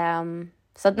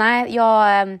 Så att nej,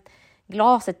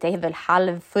 glaset är väl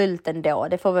halvfullt ändå,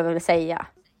 det får vi väl säga.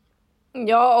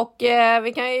 Ja, och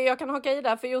jag kan haka i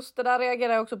där, för just det där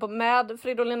reagerar jag också på med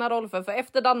Fridolina Rolfö. För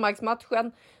efter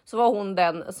Danmarksmatchen så var hon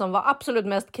den som var absolut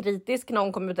mest kritisk när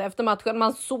hon kom ut efter matchen.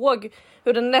 Man såg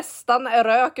hur det nästan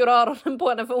rök ur öronen på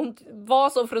henne, för hon var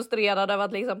så frustrerad över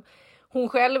att liksom hon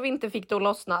själv inte fick det att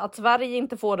lossna, att Sverige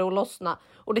inte får det att lossna.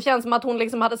 Och det känns som att hon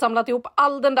liksom hade samlat ihop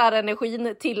all den där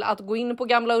energin till att gå in på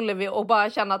Gamla Ullevi och bara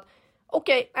känna att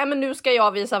okej, men nu ska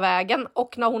jag visa vägen.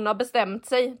 Och när hon har bestämt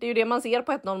sig, det är ju det man ser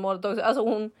på 1-0 målet också.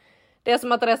 Alltså det är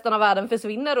som att resten av världen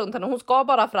försvinner runt henne. Hon ska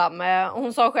bara fram.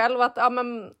 Hon sa själv att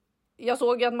jag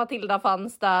såg att Matilda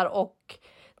fanns där och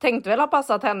tänkte väl ha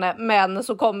passat henne. Men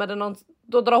så kommer det någon,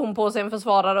 då drar hon på sig en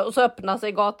försvarare och så öppnar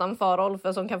sig gatan för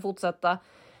Rolfö som kan fortsätta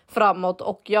framåt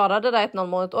och göra det där 1-0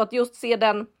 målet. Och att just se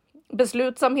den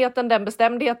beslutsamheten, den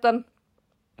bestämdheten,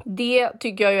 det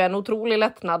tycker jag är en otrolig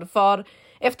lättnad. För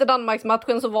efter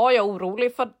Danmarksmatchen så var jag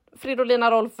orolig för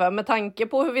Fridolina Rolfö med tanke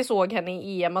på hur vi såg henne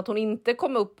i EM. Att hon inte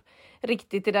kom upp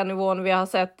riktigt i den nivån vi har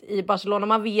sett i Barcelona.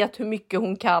 Man vet hur mycket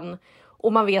hon kan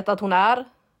och man vet att hon är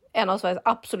en av Sveriges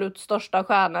absolut största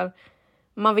stjärnor.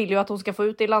 Man vill ju att hon ska få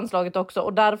ut det i landslaget också,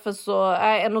 och därför så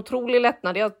är en otrolig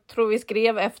lättnad. Jag tror vi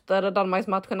skrev efter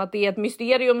Danmarksmatchen att det är ett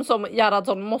mysterium som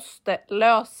Gerhardsson måste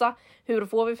lösa. Hur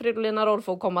får vi Fridolina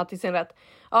Rolfö att komma till sin rätt?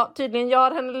 Ja, tydligen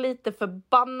gör henne lite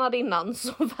förbannad innan,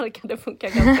 så verkar det funka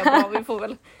ganska bra. Vi får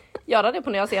väl göra det på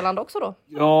Nya Zeeland också då.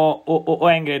 Ja,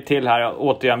 och en grej till här.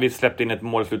 Återigen, vi släppte in ett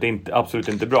målslut, absolut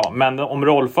inte bra. Men om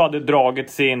Rolfö hade dragit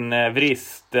sin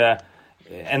vrist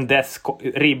en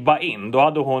ribba in, då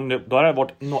hade det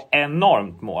varit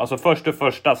enormt mål. Alltså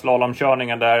första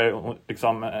slalomkörningen där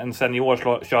liksom en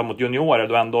senior kör mot juniorer,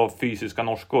 då ändå fysiska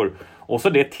norskor. Och så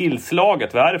det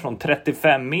tillslaget, vad är det, från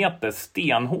 35 meter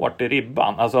stenhårt i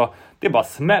ribban. Alltså det bara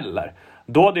smäller.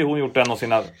 Då hade hon gjort en av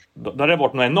sina, då hade det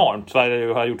varit något enormt.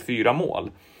 Sverige har gjort 4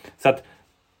 mål. Så att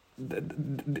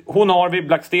hon har vid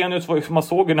Blackstenius, som man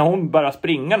såg när hon började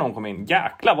springa när hon kom in.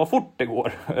 Jäklar vad fort det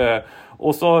går.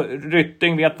 Och så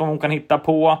Rytting vet vad hon kan hitta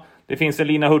på. Det finns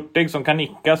Elina Hurtig som kan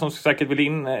nicka, som säkert vill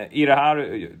in i det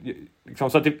här. Liksom,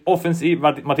 så att offensiv,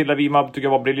 Matilda Wimab tycker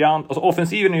jag var briljant. Alltså,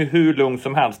 offensiven är ju hur lugn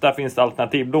som helst. Där finns det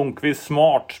alternativ. Lundqvist,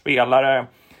 smart spelare.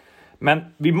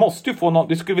 Men vi måste ju få någon,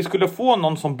 vi skulle få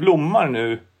någon som blommar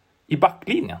nu i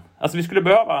backlinjen. Alltså vi skulle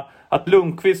behöva att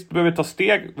Lundqvist behöver ta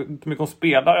steg mycket om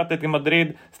spelare. Att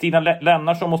Madrid, Stina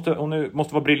Lennartsson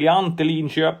måste vara briljant i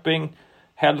Linköping.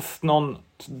 Helst någon,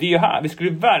 det är ju här. Vi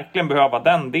skulle verkligen behöva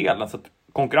den delen så att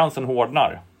konkurrensen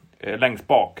hårdnar längst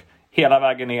bak. Hela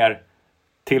vägen ner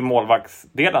till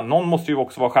målvaktsdelen. Någon måste ju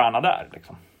också vara stjärna där.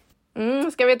 Liksom.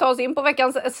 Ska vi ta oss in på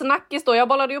veckans snackis då? Jag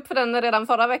bollade upp för den redan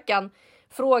förra veckan.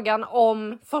 Frågan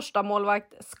om första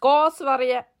målvakt. Ska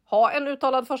Sverige ha en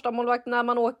uttalad första målvakt när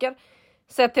man åker?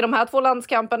 Sett till de här 2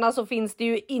 landskamperna så finns det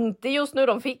ju inte just nu.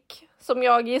 De fick, som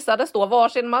jag gissade, stå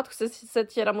varsin match.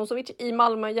 Dissekeras i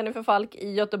Malmö, Jennifer Falk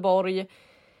i Göteborg.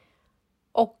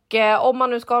 Och om man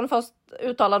nu ska ha en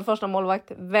uttalad första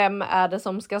målvakt, vem är det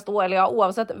som ska stå? Eller ja,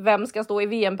 oavsett vem ska stå i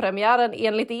VM-premiären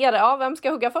enligt er? Ja, vem ska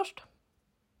hugga först?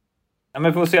 Ja,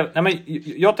 men får se. Nej, men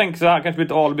jag tänker så här, kanske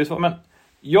lite alibi, men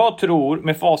jag tror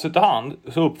med facit i hand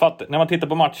så uppfattar, när man tittar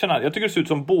på matcherna, jag tycker det ser ut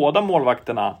som båda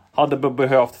målvakterna hade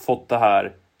behövt fått det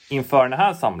här inför den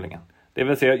här samlingen. Det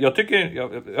vill säga, jag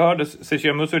hörde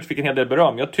Sveriges fick en hel del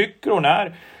beröm. Jag tycker hon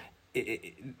är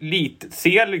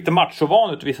ser lite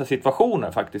machovan ut i vissa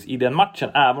situationer faktiskt i den matchen,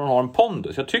 även om hon har en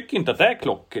pondus. Jag tycker inte att det är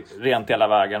klockrent hela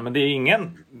vägen, men det är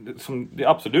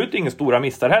absolut ingen stora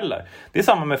missar heller. Det är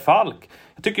samma med Falk.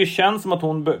 Jag tycker det känns som att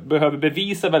hon behöver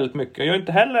bevisa väldigt mycket. Jag gör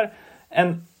inte heller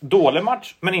en dålig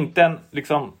match, men inte en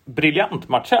liksom briljant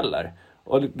match heller.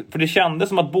 För det kändes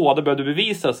som att båda behövde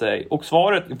bevisa sig. Och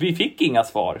svaret, vi fick inga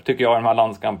svar tycker jag i de här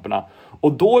landskamperna.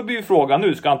 Och då blir ju frågan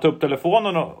nu, ska han ta upp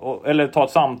telefonen eller ta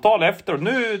ett samtal efter? Och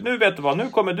nu vet du vad, nu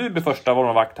kommer du bli första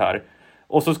målvakt här.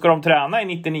 Och så ska de träna i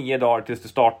 99 dagar tills det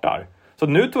startar. Så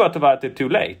nu tror jag tyvärr att det är too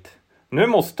late. Nu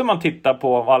måste man titta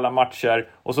på alla matcher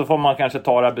och så får man kanske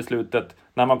ta det här beslutet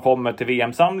när man kommer till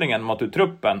VM-samlingen mot ut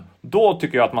truppen. Då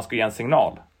tycker jag att man ska ge en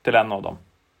signal till en av dem.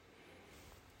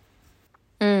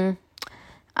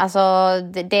 Alltså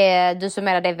du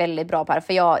summerar det väldigt bra, Per,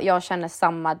 för jag känner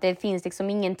samma. Det finns liksom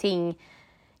ingenting.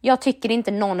 Jag tycker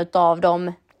inte någon av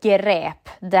dem grep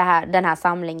den här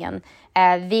samlingen.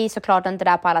 Vi är såklart inte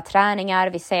där på alla träningar.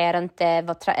 Vi ser inte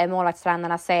vad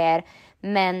målvaktstränarna ser.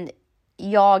 Men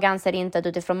jag anser inte att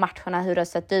utifrån matcherna hur det har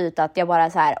sett ut att jag bara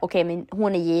så här, okej, men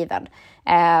hon är given.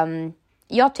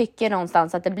 Jag tycker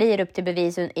någonstans att det blir upp till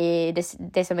bevis i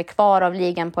det som är kvar av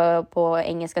ligan på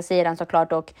engelska sidan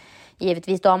såklart, och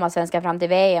givetvis damallsvenskan fram till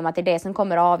VM, att det är det som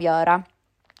kommer att avgöra.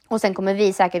 Och sen kommer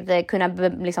vi säkert kunna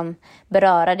liksom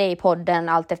beröra det i podden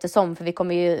allt eftersom, för vi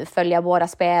kommer ju följa båda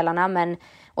spelarna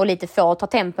och lite få ta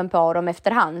tempen på dem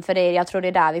efterhand, för jag tror det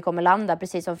är där vi kommer landa,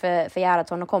 precis som för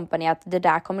Gerhardsson och kompani, att det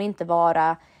där kommer inte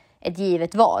vara ett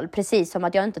givet val, precis som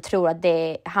att jag inte tror att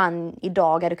han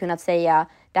idag hade kunnat säga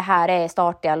det här är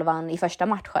startelvan i första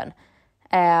matchen,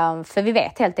 för vi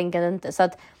vet helt enkelt inte. Så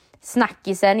att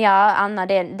snackisen, ja Anna,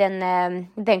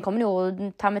 den kommer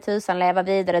nog ta med tusan leva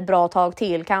vidare ett bra tag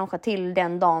till, kanske till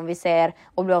den dagen vi ser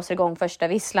och blåser igång första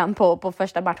visslan på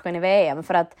första matchen i VM,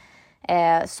 för att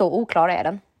så oklar är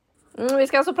den. Vi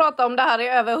ska alltså prata om det här i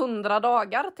över 100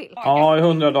 dagar till. Ja, i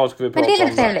 100 dagar ska vi prata om det.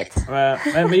 Men det är lite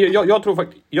trevligt. Men jag tror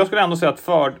faktiskt, jag skulle ändå säga att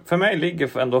för mig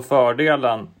ligger ändå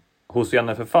fördelen hos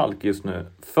Jennifer Falk just nu.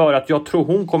 För att jag tror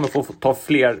hon kommer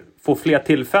få fler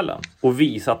tillfällen och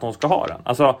visa att hon ska ha den.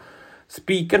 Alltså,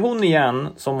 spikar hon igen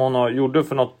som hon gjorde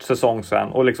för något säsong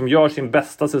sedan och liksom gör sin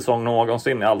bästa säsong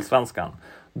någonsin i allsvenskan,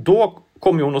 då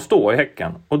kommer hon att stå i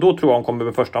Häcken. Och då tror jag hon kommer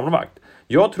med första målvakt.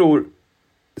 Jag tror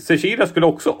Sveriges skulle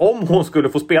också, om hon skulle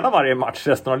få spela varje match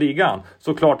resten av ligan,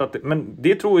 så klart att, men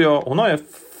det tror jag, hon har ju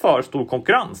för stor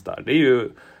konkurrens där. Det är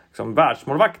ju liksom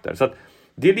världsmålvakter. Så att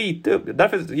det är lite,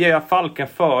 därför ger jag Falk en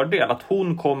fördel att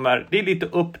hon kommer, det är lite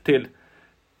upp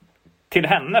till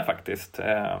henne faktiskt.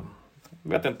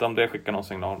 Vet inte om det skickar någon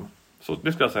signal. Så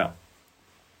det ska jag säga.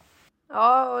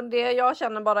 Ja, och det jag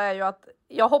känner bara är ju att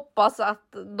jag hoppas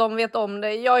att de vet om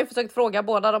det. Jag har ju försökt fråga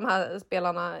båda de här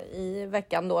spelarna i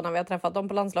veckan då när vi har träffat dem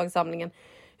på landslagssamlingen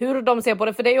hur de ser på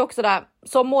det. För det är ju också där,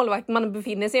 som målvakt, man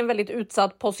befinner sig i en väldigt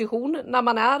utsatt position när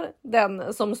man är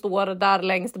den som står där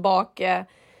längst bak.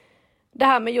 Det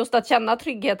här med just att känna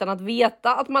tryggheten, att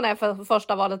veta att man är för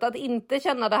första valet, att inte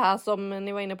känna det här som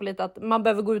ni var inne på lite, att man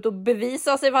behöver gå ut och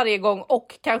bevisa sig varje gång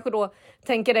och kanske då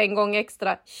tänker en gång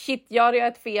extra, shit, gör jag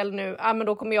ett fel nu, men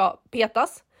då kommer jag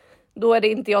petas. Då är det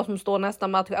inte jag som står nästa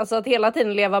match. Alltså att hela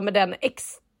tiden leva med den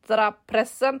extra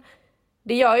pressen,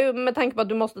 det gör ju, med tanke på att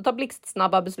du måste ta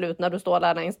blixtsnabba beslut när du står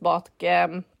där längst bak,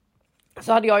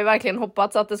 så hade jag ju verkligen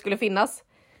hoppats att det skulle finnas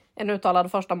en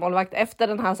uttalad första målvakt efter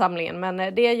den här samlingen. Men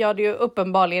det gör det ju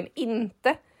uppenbarligen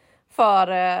inte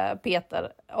för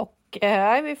Peter. Och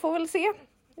vi får väl se.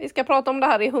 Vi ska prata om det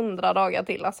här i 100 dagar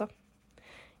till alltså.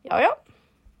 Ja.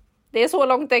 Det är så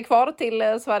långt det är kvar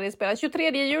till Sveriges spel. 23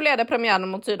 juli är det premiären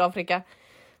mot Sydafrika.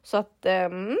 Så att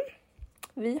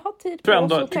vi har tid på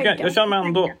oss att tänka. Jag känner mig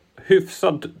ändå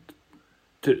hyfsat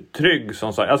trygg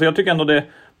som sagt. Alltså jag tycker ändå det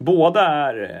båda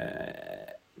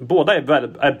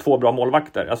är två bra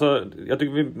målvakter. Alltså jag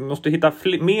tycker vi måste hitta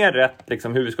mer rätt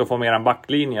liksom, hur vi ska få mer en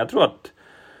backlinje. Jag tror att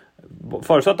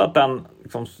förutsatt att den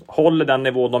liksom, håller den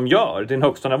nivå de gör, din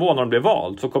högsta nivå när de blir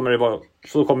vald, så kommer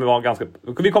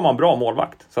vi kommer ha en bra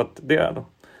målvakt. Så att det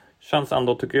känns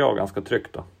ändå, tycker jag, ganska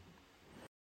tryggt då.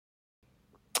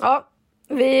 Ja,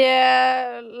 vi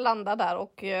landar där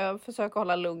och försöker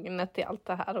hålla lugnet i allt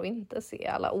det här och inte se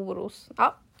alla oros.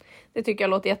 Ja, det tycker jag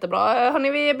låter jättebra.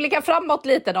 Hörrni, vi blickar framåt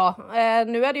lite då.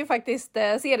 Nu är det ju faktiskt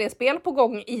seriespel på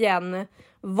gång igen.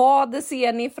 Vad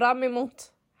ser ni fram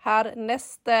emot här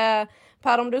nästa?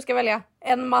 Per, om du ska välja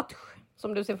en match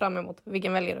som du ser fram emot,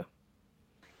 vilken väljer du?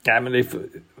 Nej, men det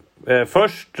är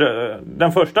först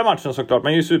den första matchen såklart.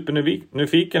 Man är ju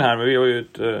supernyfiken här, men vi har ju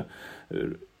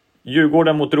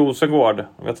Djurgården mot Rosengård.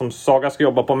 Jag vet som Saga ska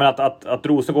jobba på, men att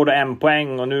Rosengård har 1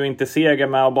 poäng och nu inte seger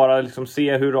med, och bara liksom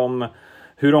se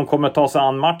hur de kommer ta sig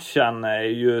an matchen är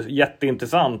ju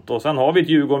jätteintressant. Och sen har vi ett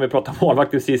Djurgården, vi pratar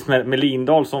målvakt precis med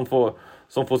Lindahl som får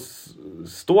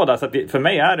stå där. Så att för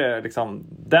mig är det liksom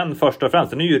den första och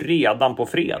främst, den är ju redan på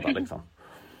fredag liksom.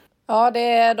 Ja,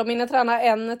 de hinner träna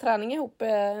en träning ihop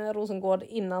Rosengård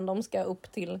innan de ska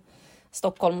upp till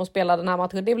Stockholm och spela den här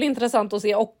matchen. Det blir intressant att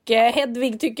se. Och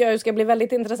Hedvig tycker jag ska bli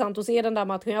väldigt intressant att se den där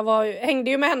matchen. Jag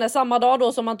hängde ju med henne samma dag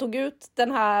då som man tog ut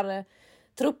den här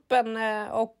truppen.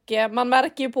 Och man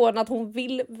märker ju på henne att hon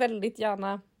vill väldigt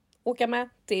gärna åka med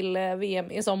till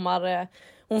VM i sommar.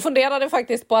 Hon funderade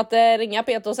faktiskt på att ringa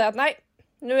Peter och säga att nej,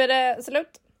 nu är det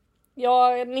slut.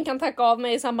 Ni kan tacka av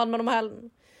mig i samband med de här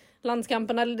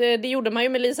landskamperna. Det gjorde man ju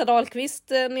med Lisa Dahlqvist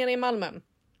nere i Malmö.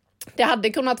 Det hade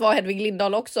kunnat vara Hedvig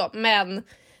Lindahl också, men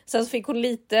sen så fick hon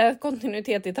lite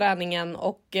kontinuitet i träningen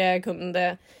och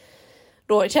kunde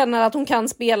då känna att hon kan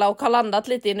spela och har landat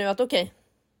lite i nu att okej,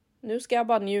 nu ska jag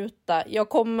bara njuta. Jag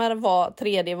kommer vara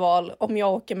tredje val om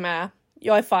jag åker med.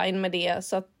 Jag är fine med det,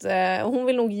 så att hon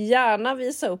vill nog gärna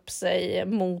visa upp sig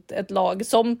mot ett lag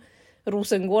som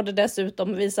Rosengård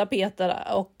dessutom, visa Peter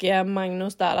och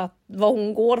Magnus där att vad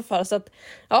hon går för. Så att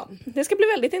ja, det ska bli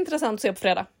väldigt intressant att se på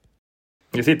fredag.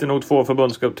 Det sitter nog 2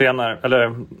 förbundskaptener,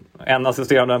 eller en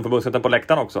assisterande och en förbundskapten på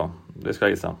läktaren också. Det ska jag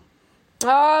gissa.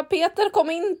 Ja, Peter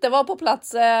kommer inte vara på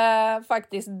plats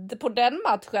faktiskt på den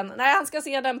matchen. Nej, han ska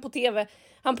se den på tv.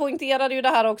 Han poängterade ju det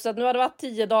här också, att nu har det varit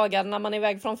 10 dagar när man är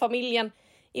iväg från familjen.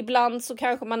 Ibland så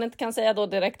kanske man inte kan säga då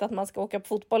direkt att man ska åka på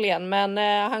fotboll igen. Men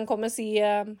han kommer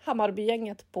se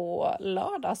Hammarbygänget på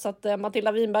lördag. Så att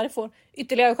Matilda Winberg får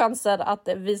ytterligare chanser att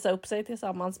visa upp sig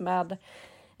tillsammans med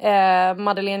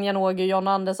Madeleine Janogy, John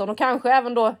Andersson och kanske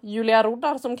även då Julia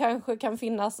Roddar som kanske kan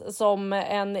finnas som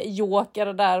en joker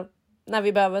där när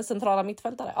vi behöver centrala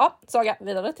mittfältare. Ja, Saga,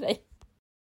 vidare till dig.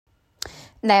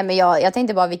 Nej, men jag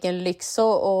tänkte bara vilken lyx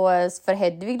och för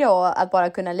Hedvig då att bara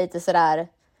kunna lite sådär,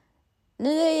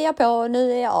 nu är jag på,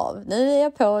 nu är jag av, nu är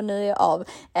jag på, nu är jag av.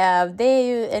 Det är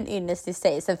ju en ynnest i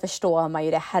sig. Sen förstår man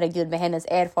ju det, herregud, med hennes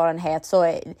erfarenhet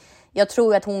så jag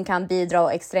tror att hon kan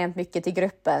bidra extremt mycket till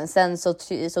gruppen. Sen så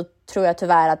tror jag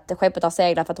tyvärr att skeppet har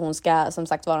seglat för att hon ska som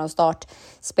sagt vara en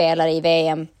startspelare i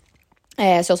VM.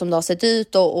 Så som det har sett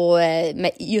ut och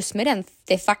just med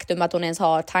det faktum att hon ens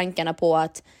har tankarna på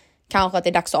att kanske att det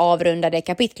är dags att avrunda det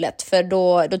kapitlet. För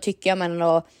då tycker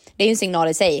jag det är en signal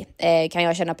i sig kan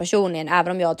jag känna personligen.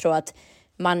 Även om jag tror att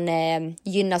man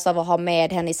gynnas av att ha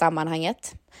med henne i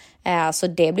sammanhanget. Så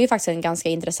det blir faktiskt en ganska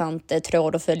intressant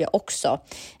tråd att följa också.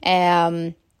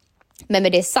 Men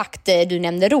med det sagt, du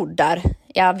nämnde Roddar.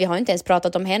 Ja, vi har inte ens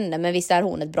pratat om henne, men visst är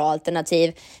hon ett bra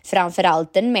alternativ.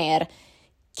 Framförallt en mer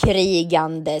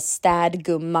krigande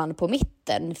städgumman på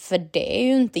mitten. För det är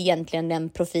ju inte egentligen den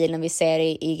profilen vi ser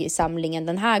i samlingen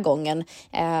den här gången.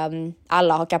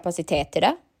 Alla har kapacitet till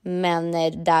det. Men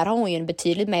där har hon ju en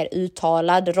betydligt mer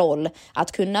uttalad roll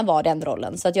att kunna vara den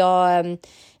rollen. Så att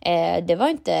det var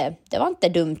inte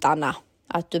dumt, Anna,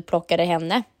 att du plockade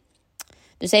henne.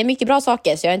 Du säger mycket bra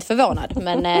saker så jag är inte förvånad.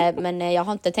 Men jag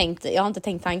har inte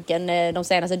tänkt tanken de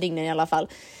senaste dygnen i alla fall.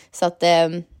 Så att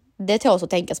det tåls att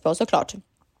tänkas på såklart.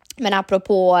 Men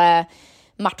apropå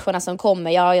matcherna som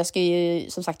kommer. Jag ska ju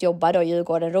som sagt jobba då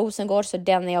Djurgården-Rosengård. Så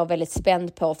den är jag väldigt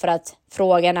spänd på. För att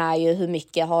frågan är ju hur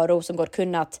mycket har Rosengård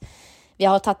kunnat vi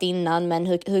har tagit innan, men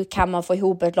hur kan man få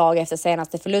ihop ett lag efter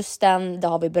senaste förlusten? Det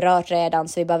har vi berört redan,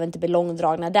 så vi behöver inte bli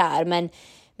långdragna där.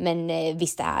 Men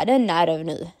visst är det en nerv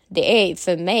nu. Det är,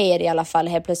 för mig är det i alla fall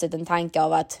helt plötsligt en tanke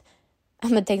av att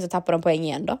men tänk så tappar de poäng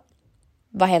igen då.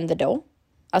 Vad händer då?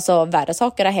 Alltså värre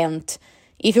saker har hänt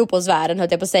i fotbollsvärlden, höll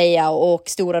jag på att säga, och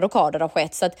stora rockader har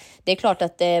skett. Så att det är klart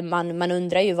att man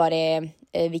undrar ju vad det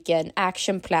är, vilken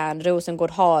actionplan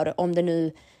Rosengård har om det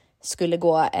nu skulle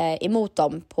gå emot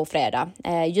dem på fredag.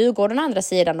 Djurgården å andra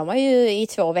sidan, de har ju i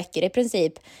 2 veckor i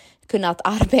princip kunnat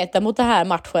arbeta mot den här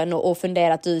matchen och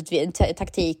funderat ut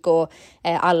taktik och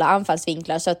alla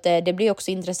anfallsvinklar. Så att det blir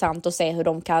också intressant att se hur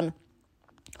de kan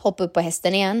hoppa upp på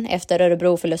hästen igen efter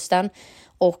Örebro-förlusten.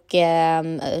 Och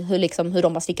hur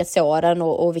de har slickat såren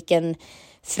och vilken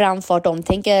framfart de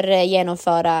tänker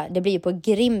genomföra. Det blir ju på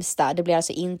Grimsta, det blir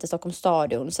alltså inte Stockholms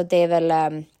stadion. Så det är väl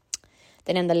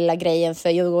den enda lilla grejen för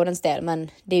Djurgårdens del. Men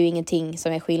det är ju ingenting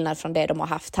som är skillnad från det de har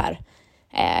haft här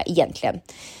egentligen.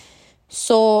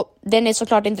 Så den är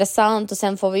såklart intressant, och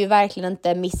sen får vi ju verkligen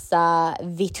inte missa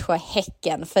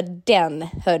Vittsjö-Häcken, för den,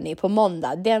 hörni, på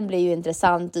måndag, den blir ju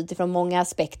intressant utifrån många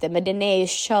aspekter, men den är ju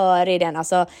körig den,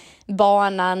 alltså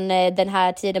banan den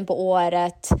här tiden på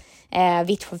året,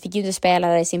 Vittsjö fick ju inte spela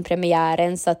där i sin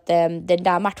premiären, så att den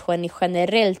där matchen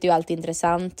generellt är ju alltid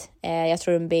intressant. Jag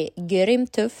tror den blir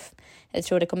grymt tuff, jag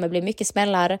tror det kommer bli mycket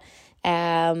smällar.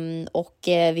 Och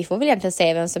vi får väl egentligen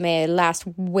se vem som är last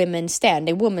woman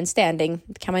standing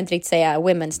kan man inte riktigt säga,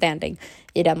 women standing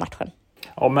i den matchen.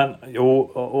 Ja, men jo,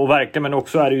 och verkligen, men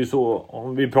också är det ju så,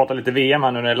 om vi pratar lite VM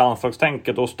här nu när det är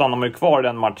landslagstänket, då stannar man ju kvar i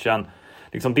den matchen.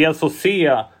 Liksom dels att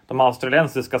se de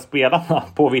australiensiska spelarna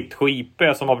på Vittsjö IP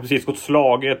som har precis gått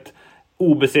slaget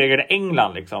obesegrade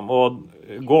England liksom. Och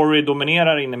Gorry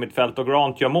dominerar inne i mitt fält och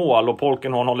Grant gör mål och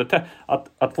Polkenhorn håller till.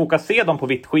 Att få se dem på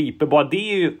Vittsjö IP, bara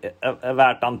det är ju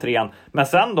värt entrén. Men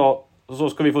sen då så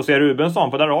ska vi få se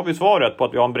Rubensson, för där har vi svaret på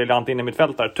att vi har en briljant inne i mitt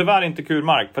fält där. Tyvärr inte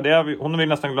Kurmark, för det hon har vi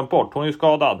nästan glömt bort. Hon är ju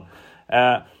skadad.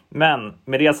 Men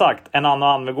med det sagt, en annan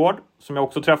Anvegård som jag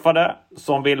också träffade,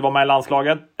 som vill vara med i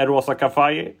landslaget, är Rosa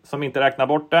Kafaji, som inte räknar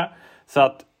bort det. Så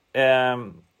att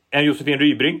en Josefin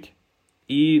Rybrink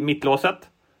i mittlåset,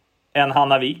 en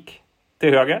Hanna Wik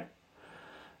till höger.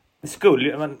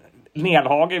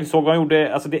 Nelhage, vi såg vad han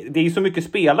gjorde. Alltså det är ju så mycket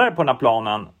spelare på den här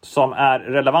planen som är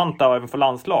relevanta även för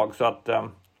landslag, så att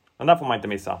den där får man inte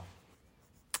missa.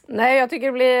 Nej, jag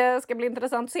tycker det ska bli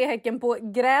intressant att se Häcken på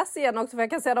gräs igen också, för jag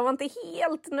kan säga att de var inte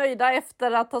helt nöjda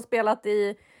efter att ha spelat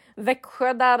i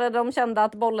Växjö, där de kände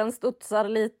att bollen studsar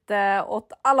lite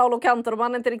åt alla håll och kanter och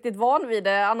man är inte riktigt van vid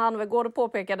det. Anna Anvegård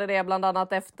påpekade det bland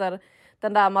annat efter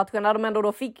den där matchen när de ändå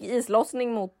då fick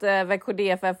islossning mot Växjö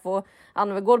DFF, och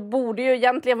Anvegård borde ju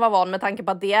egentligen vara van med tanke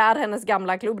på att det är hennes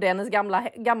gamla klubb, det är hennes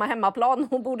gamla hemmaplan.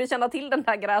 Hon borde känna till den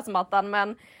där gräsmattan,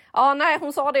 men ja, nej,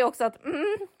 hon sa det också att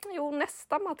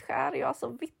nästa match är ju alltså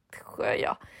Vittsjö,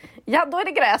 ja då är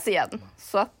det gräs igen.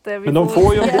 Så att men de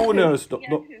får ju en bonus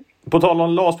på tal om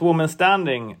last woman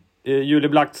standing. Julie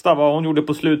Blackstad, vad hon gjorde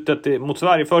på slutet mot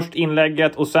Sverige, först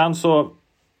inlägget och sen så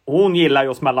hon gillar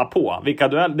ju att smälla på. Vilka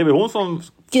duell? Det är hon som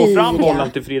får fram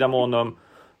bollen till Frida Månum.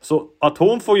 Så att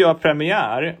hon får göra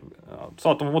premiär, så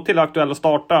att hon var till aktuell att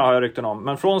starta har jag rykten om.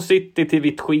 Men från City till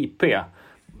Vittsjö IP,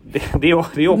 det är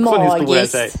också magiskt. En historia i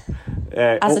sig.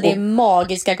 Alltså det är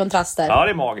magiska kontraster. Ja,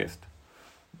 det är magiskt.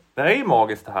 Det är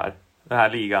magiskt den här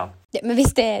ligan. Ja, men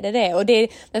visst är det.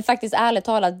 Och men faktiskt ärligt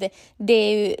talat,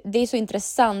 det är så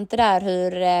intressant det där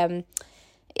hur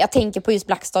jag tänker på just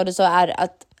Blackstad, så är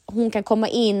att hon kan komma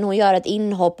in, hon gör ett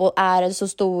inhopp och är så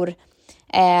stor,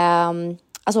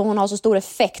 alltså hon har så stor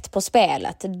effekt på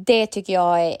spelet. Det tycker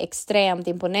jag är extremt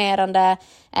imponerande.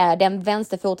 Den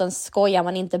vänsterfoten skojar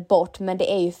man inte bort, men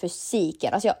det är ju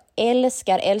fysiken. Alltså jag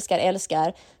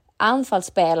älskar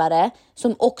anfallsspelare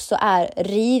som också är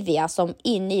riviga som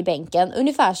in i bänken.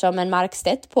 Ungefär som en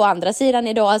Markstedt på andra sidan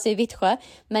idag, alltså i Vittsjö.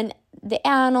 Men det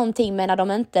är någonting med när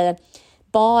de inte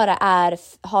bara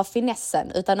har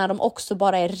finessen, utan när de också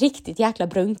bara är riktigt jäkla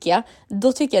brunkiga,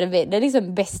 då tycker jag det är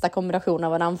liksom bästa kombinationen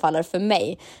av en anfallare för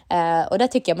mig. Och där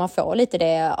tycker jag man får lite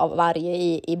det av varje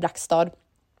i Blackstad.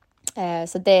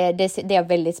 Så det är jag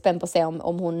väldigt spänd på att se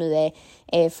om hon nu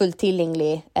är fullt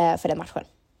tillgänglig för den matchen.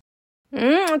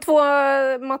 2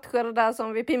 matcher där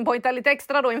som vi pinpointar lite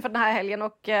extra då inför den här helgen,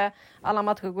 och alla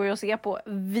matcher går ju att se på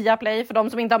Viaplay för de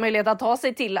som inte har möjlighet att ta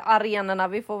sig till arenorna.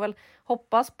 Vi får väl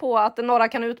hoppas på att några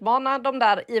kan utmana de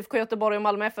där IFK Göteborg och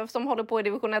Malmö FF som håller på i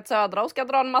division 1 södra och ska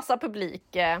dra en massa publik.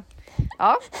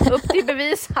 Ja, upp till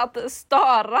bevis att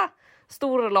störa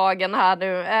storlagen här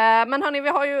nu. Men hörni, vi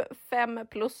har ju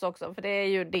 5+ också, för det är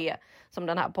ju det som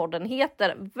den här podden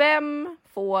heter. Vem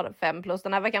får 5+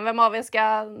 den här veckan? Vem av er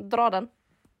ska dra den?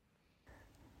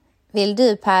 Vill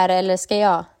du, Per, eller ska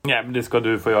jag? Nej, men det ska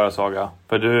du få göra, Saga.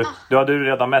 För du hade ju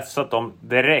redan messat dem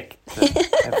direkt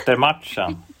efter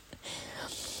matchen.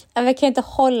 Jag kan inte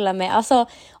hålla med. Alltså,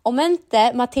 om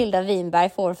inte Matilda Winberg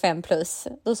får 5+,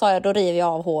 då sa jag, då river jag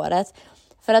av håret.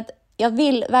 För att jag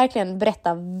vill verkligen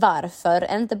berätta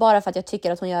varför. Inte bara för att jag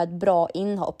tycker att hon gör ett bra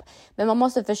inhopp. Men man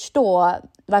måste förstå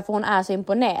varför hon är så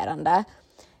imponerande.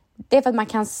 Det är för att man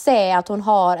kan se att hon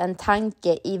har en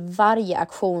tanke i varje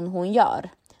aktion hon gör.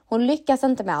 Hon lyckas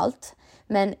inte med allt.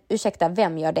 Men ursäkta,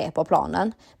 vem gör det på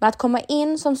planen? Men att komma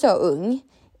in som så ung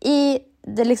i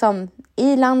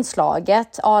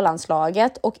landslaget,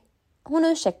 A-landslaget, och hon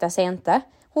ursäktar sig inte.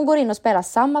 Hon går in och spelar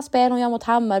samma spel hon gör mot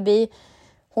Hammarby.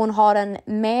 Hon har en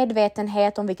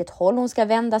medvetenhet om vilket håll hon ska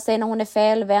vända sig när hon är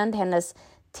felvänd. Hennes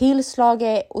tillslag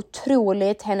är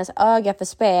otroligt. Hennes öga för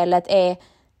spelet är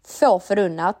få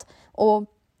förunnat. Och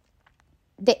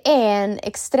det är en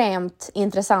extremt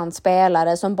intressant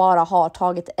spelare som bara har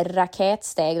tagit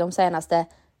raketsteg de senaste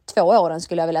 2 åren,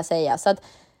 skulle jag vilja säga. Så att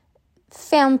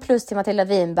 5+ till Matilda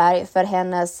Winberg för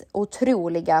hennes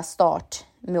otroliga start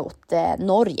mot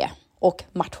Norge och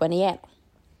matchen igen.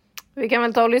 Vi kan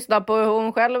väl ta och lyssna på hur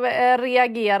hon själv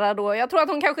reagerar då. Jag tror att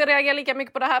hon kanske reagerar lika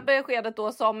mycket på det här beskedet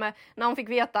då som när hon fick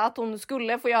veta att hon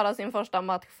skulle få göra sin första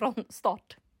match från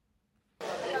start.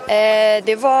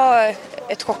 Det var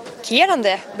ett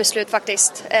chockerande beslut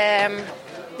faktiskt.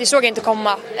 Det såg jag inte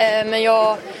komma, men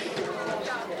jag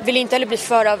vill inte heller bli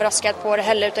för överraskad på det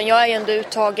heller, utan jag är ändå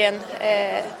uttagen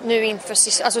nu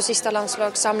inför sista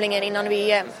landslagssamlingen innan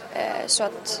VM. Så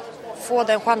att få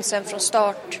den chansen från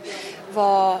start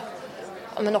var,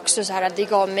 men också så här att det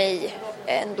gav mig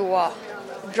ändå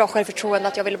bra självförtroende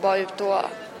att jag ville bara ut och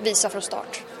visa från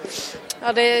start.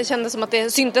 Ja, det kändes som att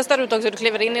det syntes där ute också. Du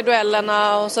kliver in i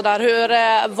duellerna och sådär. Hur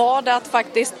var det att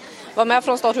faktiskt vara med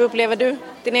från start? Hur upplever du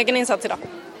din egen insats idag?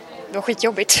 Det var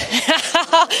skitjobbigt.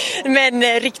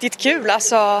 Men riktigt kul.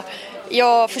 Alltså,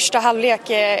 första halvlek,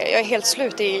 jag är helt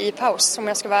slut i paus om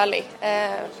jag ska vara ärlig.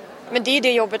 Men det är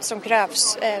det jobbet som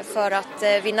krävs för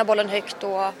att vinna bollen högt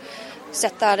och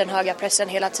sätta den höga pressen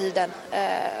hela tiden.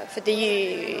 För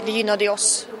det gynnade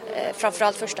oss,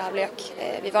 framförallt första halvlek.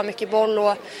 Vi var mycket boll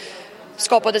och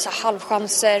skapade så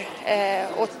halvchanser.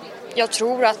 Och jag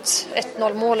tror att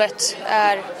 1-0-målet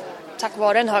är tack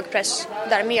vare en hög press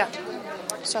där med.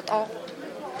 Så att, ja.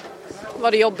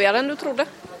 Var det jobbigare än du trodde?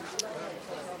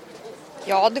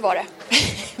 Ja, det var det.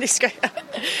 Det ska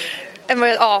jag.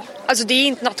 Ja, alltså det är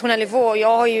internationell nivå.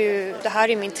 Det här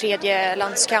är min 3:e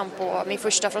landskamp och min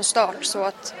första från start. Så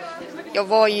att jag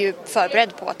var ju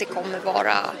förberedd på att det kommer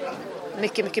vara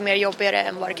mycket, mycket mer jobbigare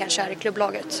än vad det kanske är i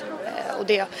klubblaget. Och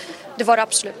det var det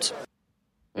absolut.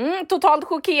 Totalt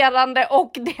chockerande,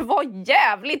 och det var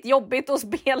jävligt jobbigt att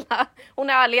spela. Hon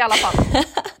är ärlig i alla fall.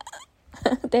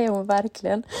 Det är hon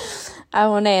verkligen.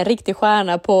 Hon är en riktig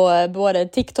stjärna på både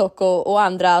TikTok och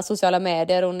andra sociala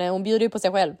medier. Hon bjuder ju på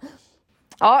sig själv.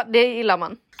 Ja, det gillar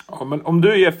man. Ja, men om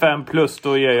du ger 5+,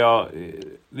 då ger jag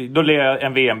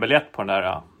en VM-biljett på den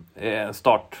där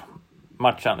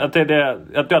startmatchen.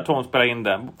 Jag tror hon spelar in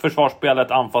det.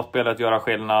 Försvarsspelet, anfallsspelet, göra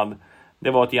skillnad.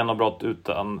 Det var ett genombrott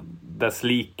utan dess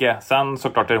like. Sen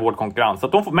såklart är det hård konkurrens.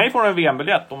 Så att mig får en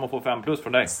VM-biljett om hon får 5+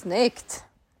 från dig. Snyggt.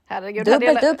 Herregud,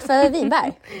 dubbelt upp för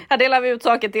Winberg. Här delar vi ut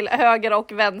saker till höger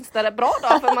och vänster. Bra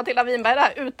dag för Matilda Winberg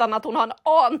där, utan att hon har en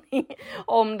aning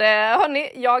om det.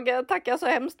 Hörrni, jag tackar så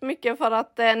hemskt mycket för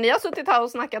att ni har suttit här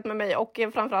och snackat med mig, och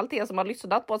framförallt er som har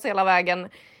lyssnat på oss hela vägen.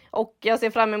 Och jag ser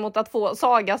fram emot att få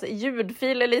Sagas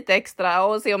ljudfil lite extra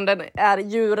och se om den är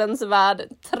djurens värld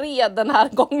 3 den här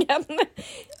gången.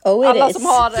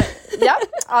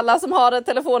 Alla som har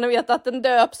telefonen vet att den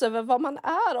döps över vad man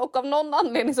är, och av någon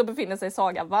anledning så befinner sig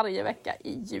Saga varje vecka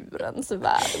i djurens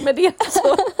värld. Med det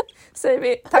så säger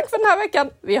vi tack för den här veckan.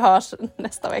 Vi hörs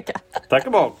nästa vecka. Tack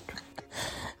och bock.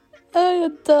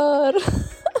 Jag dör.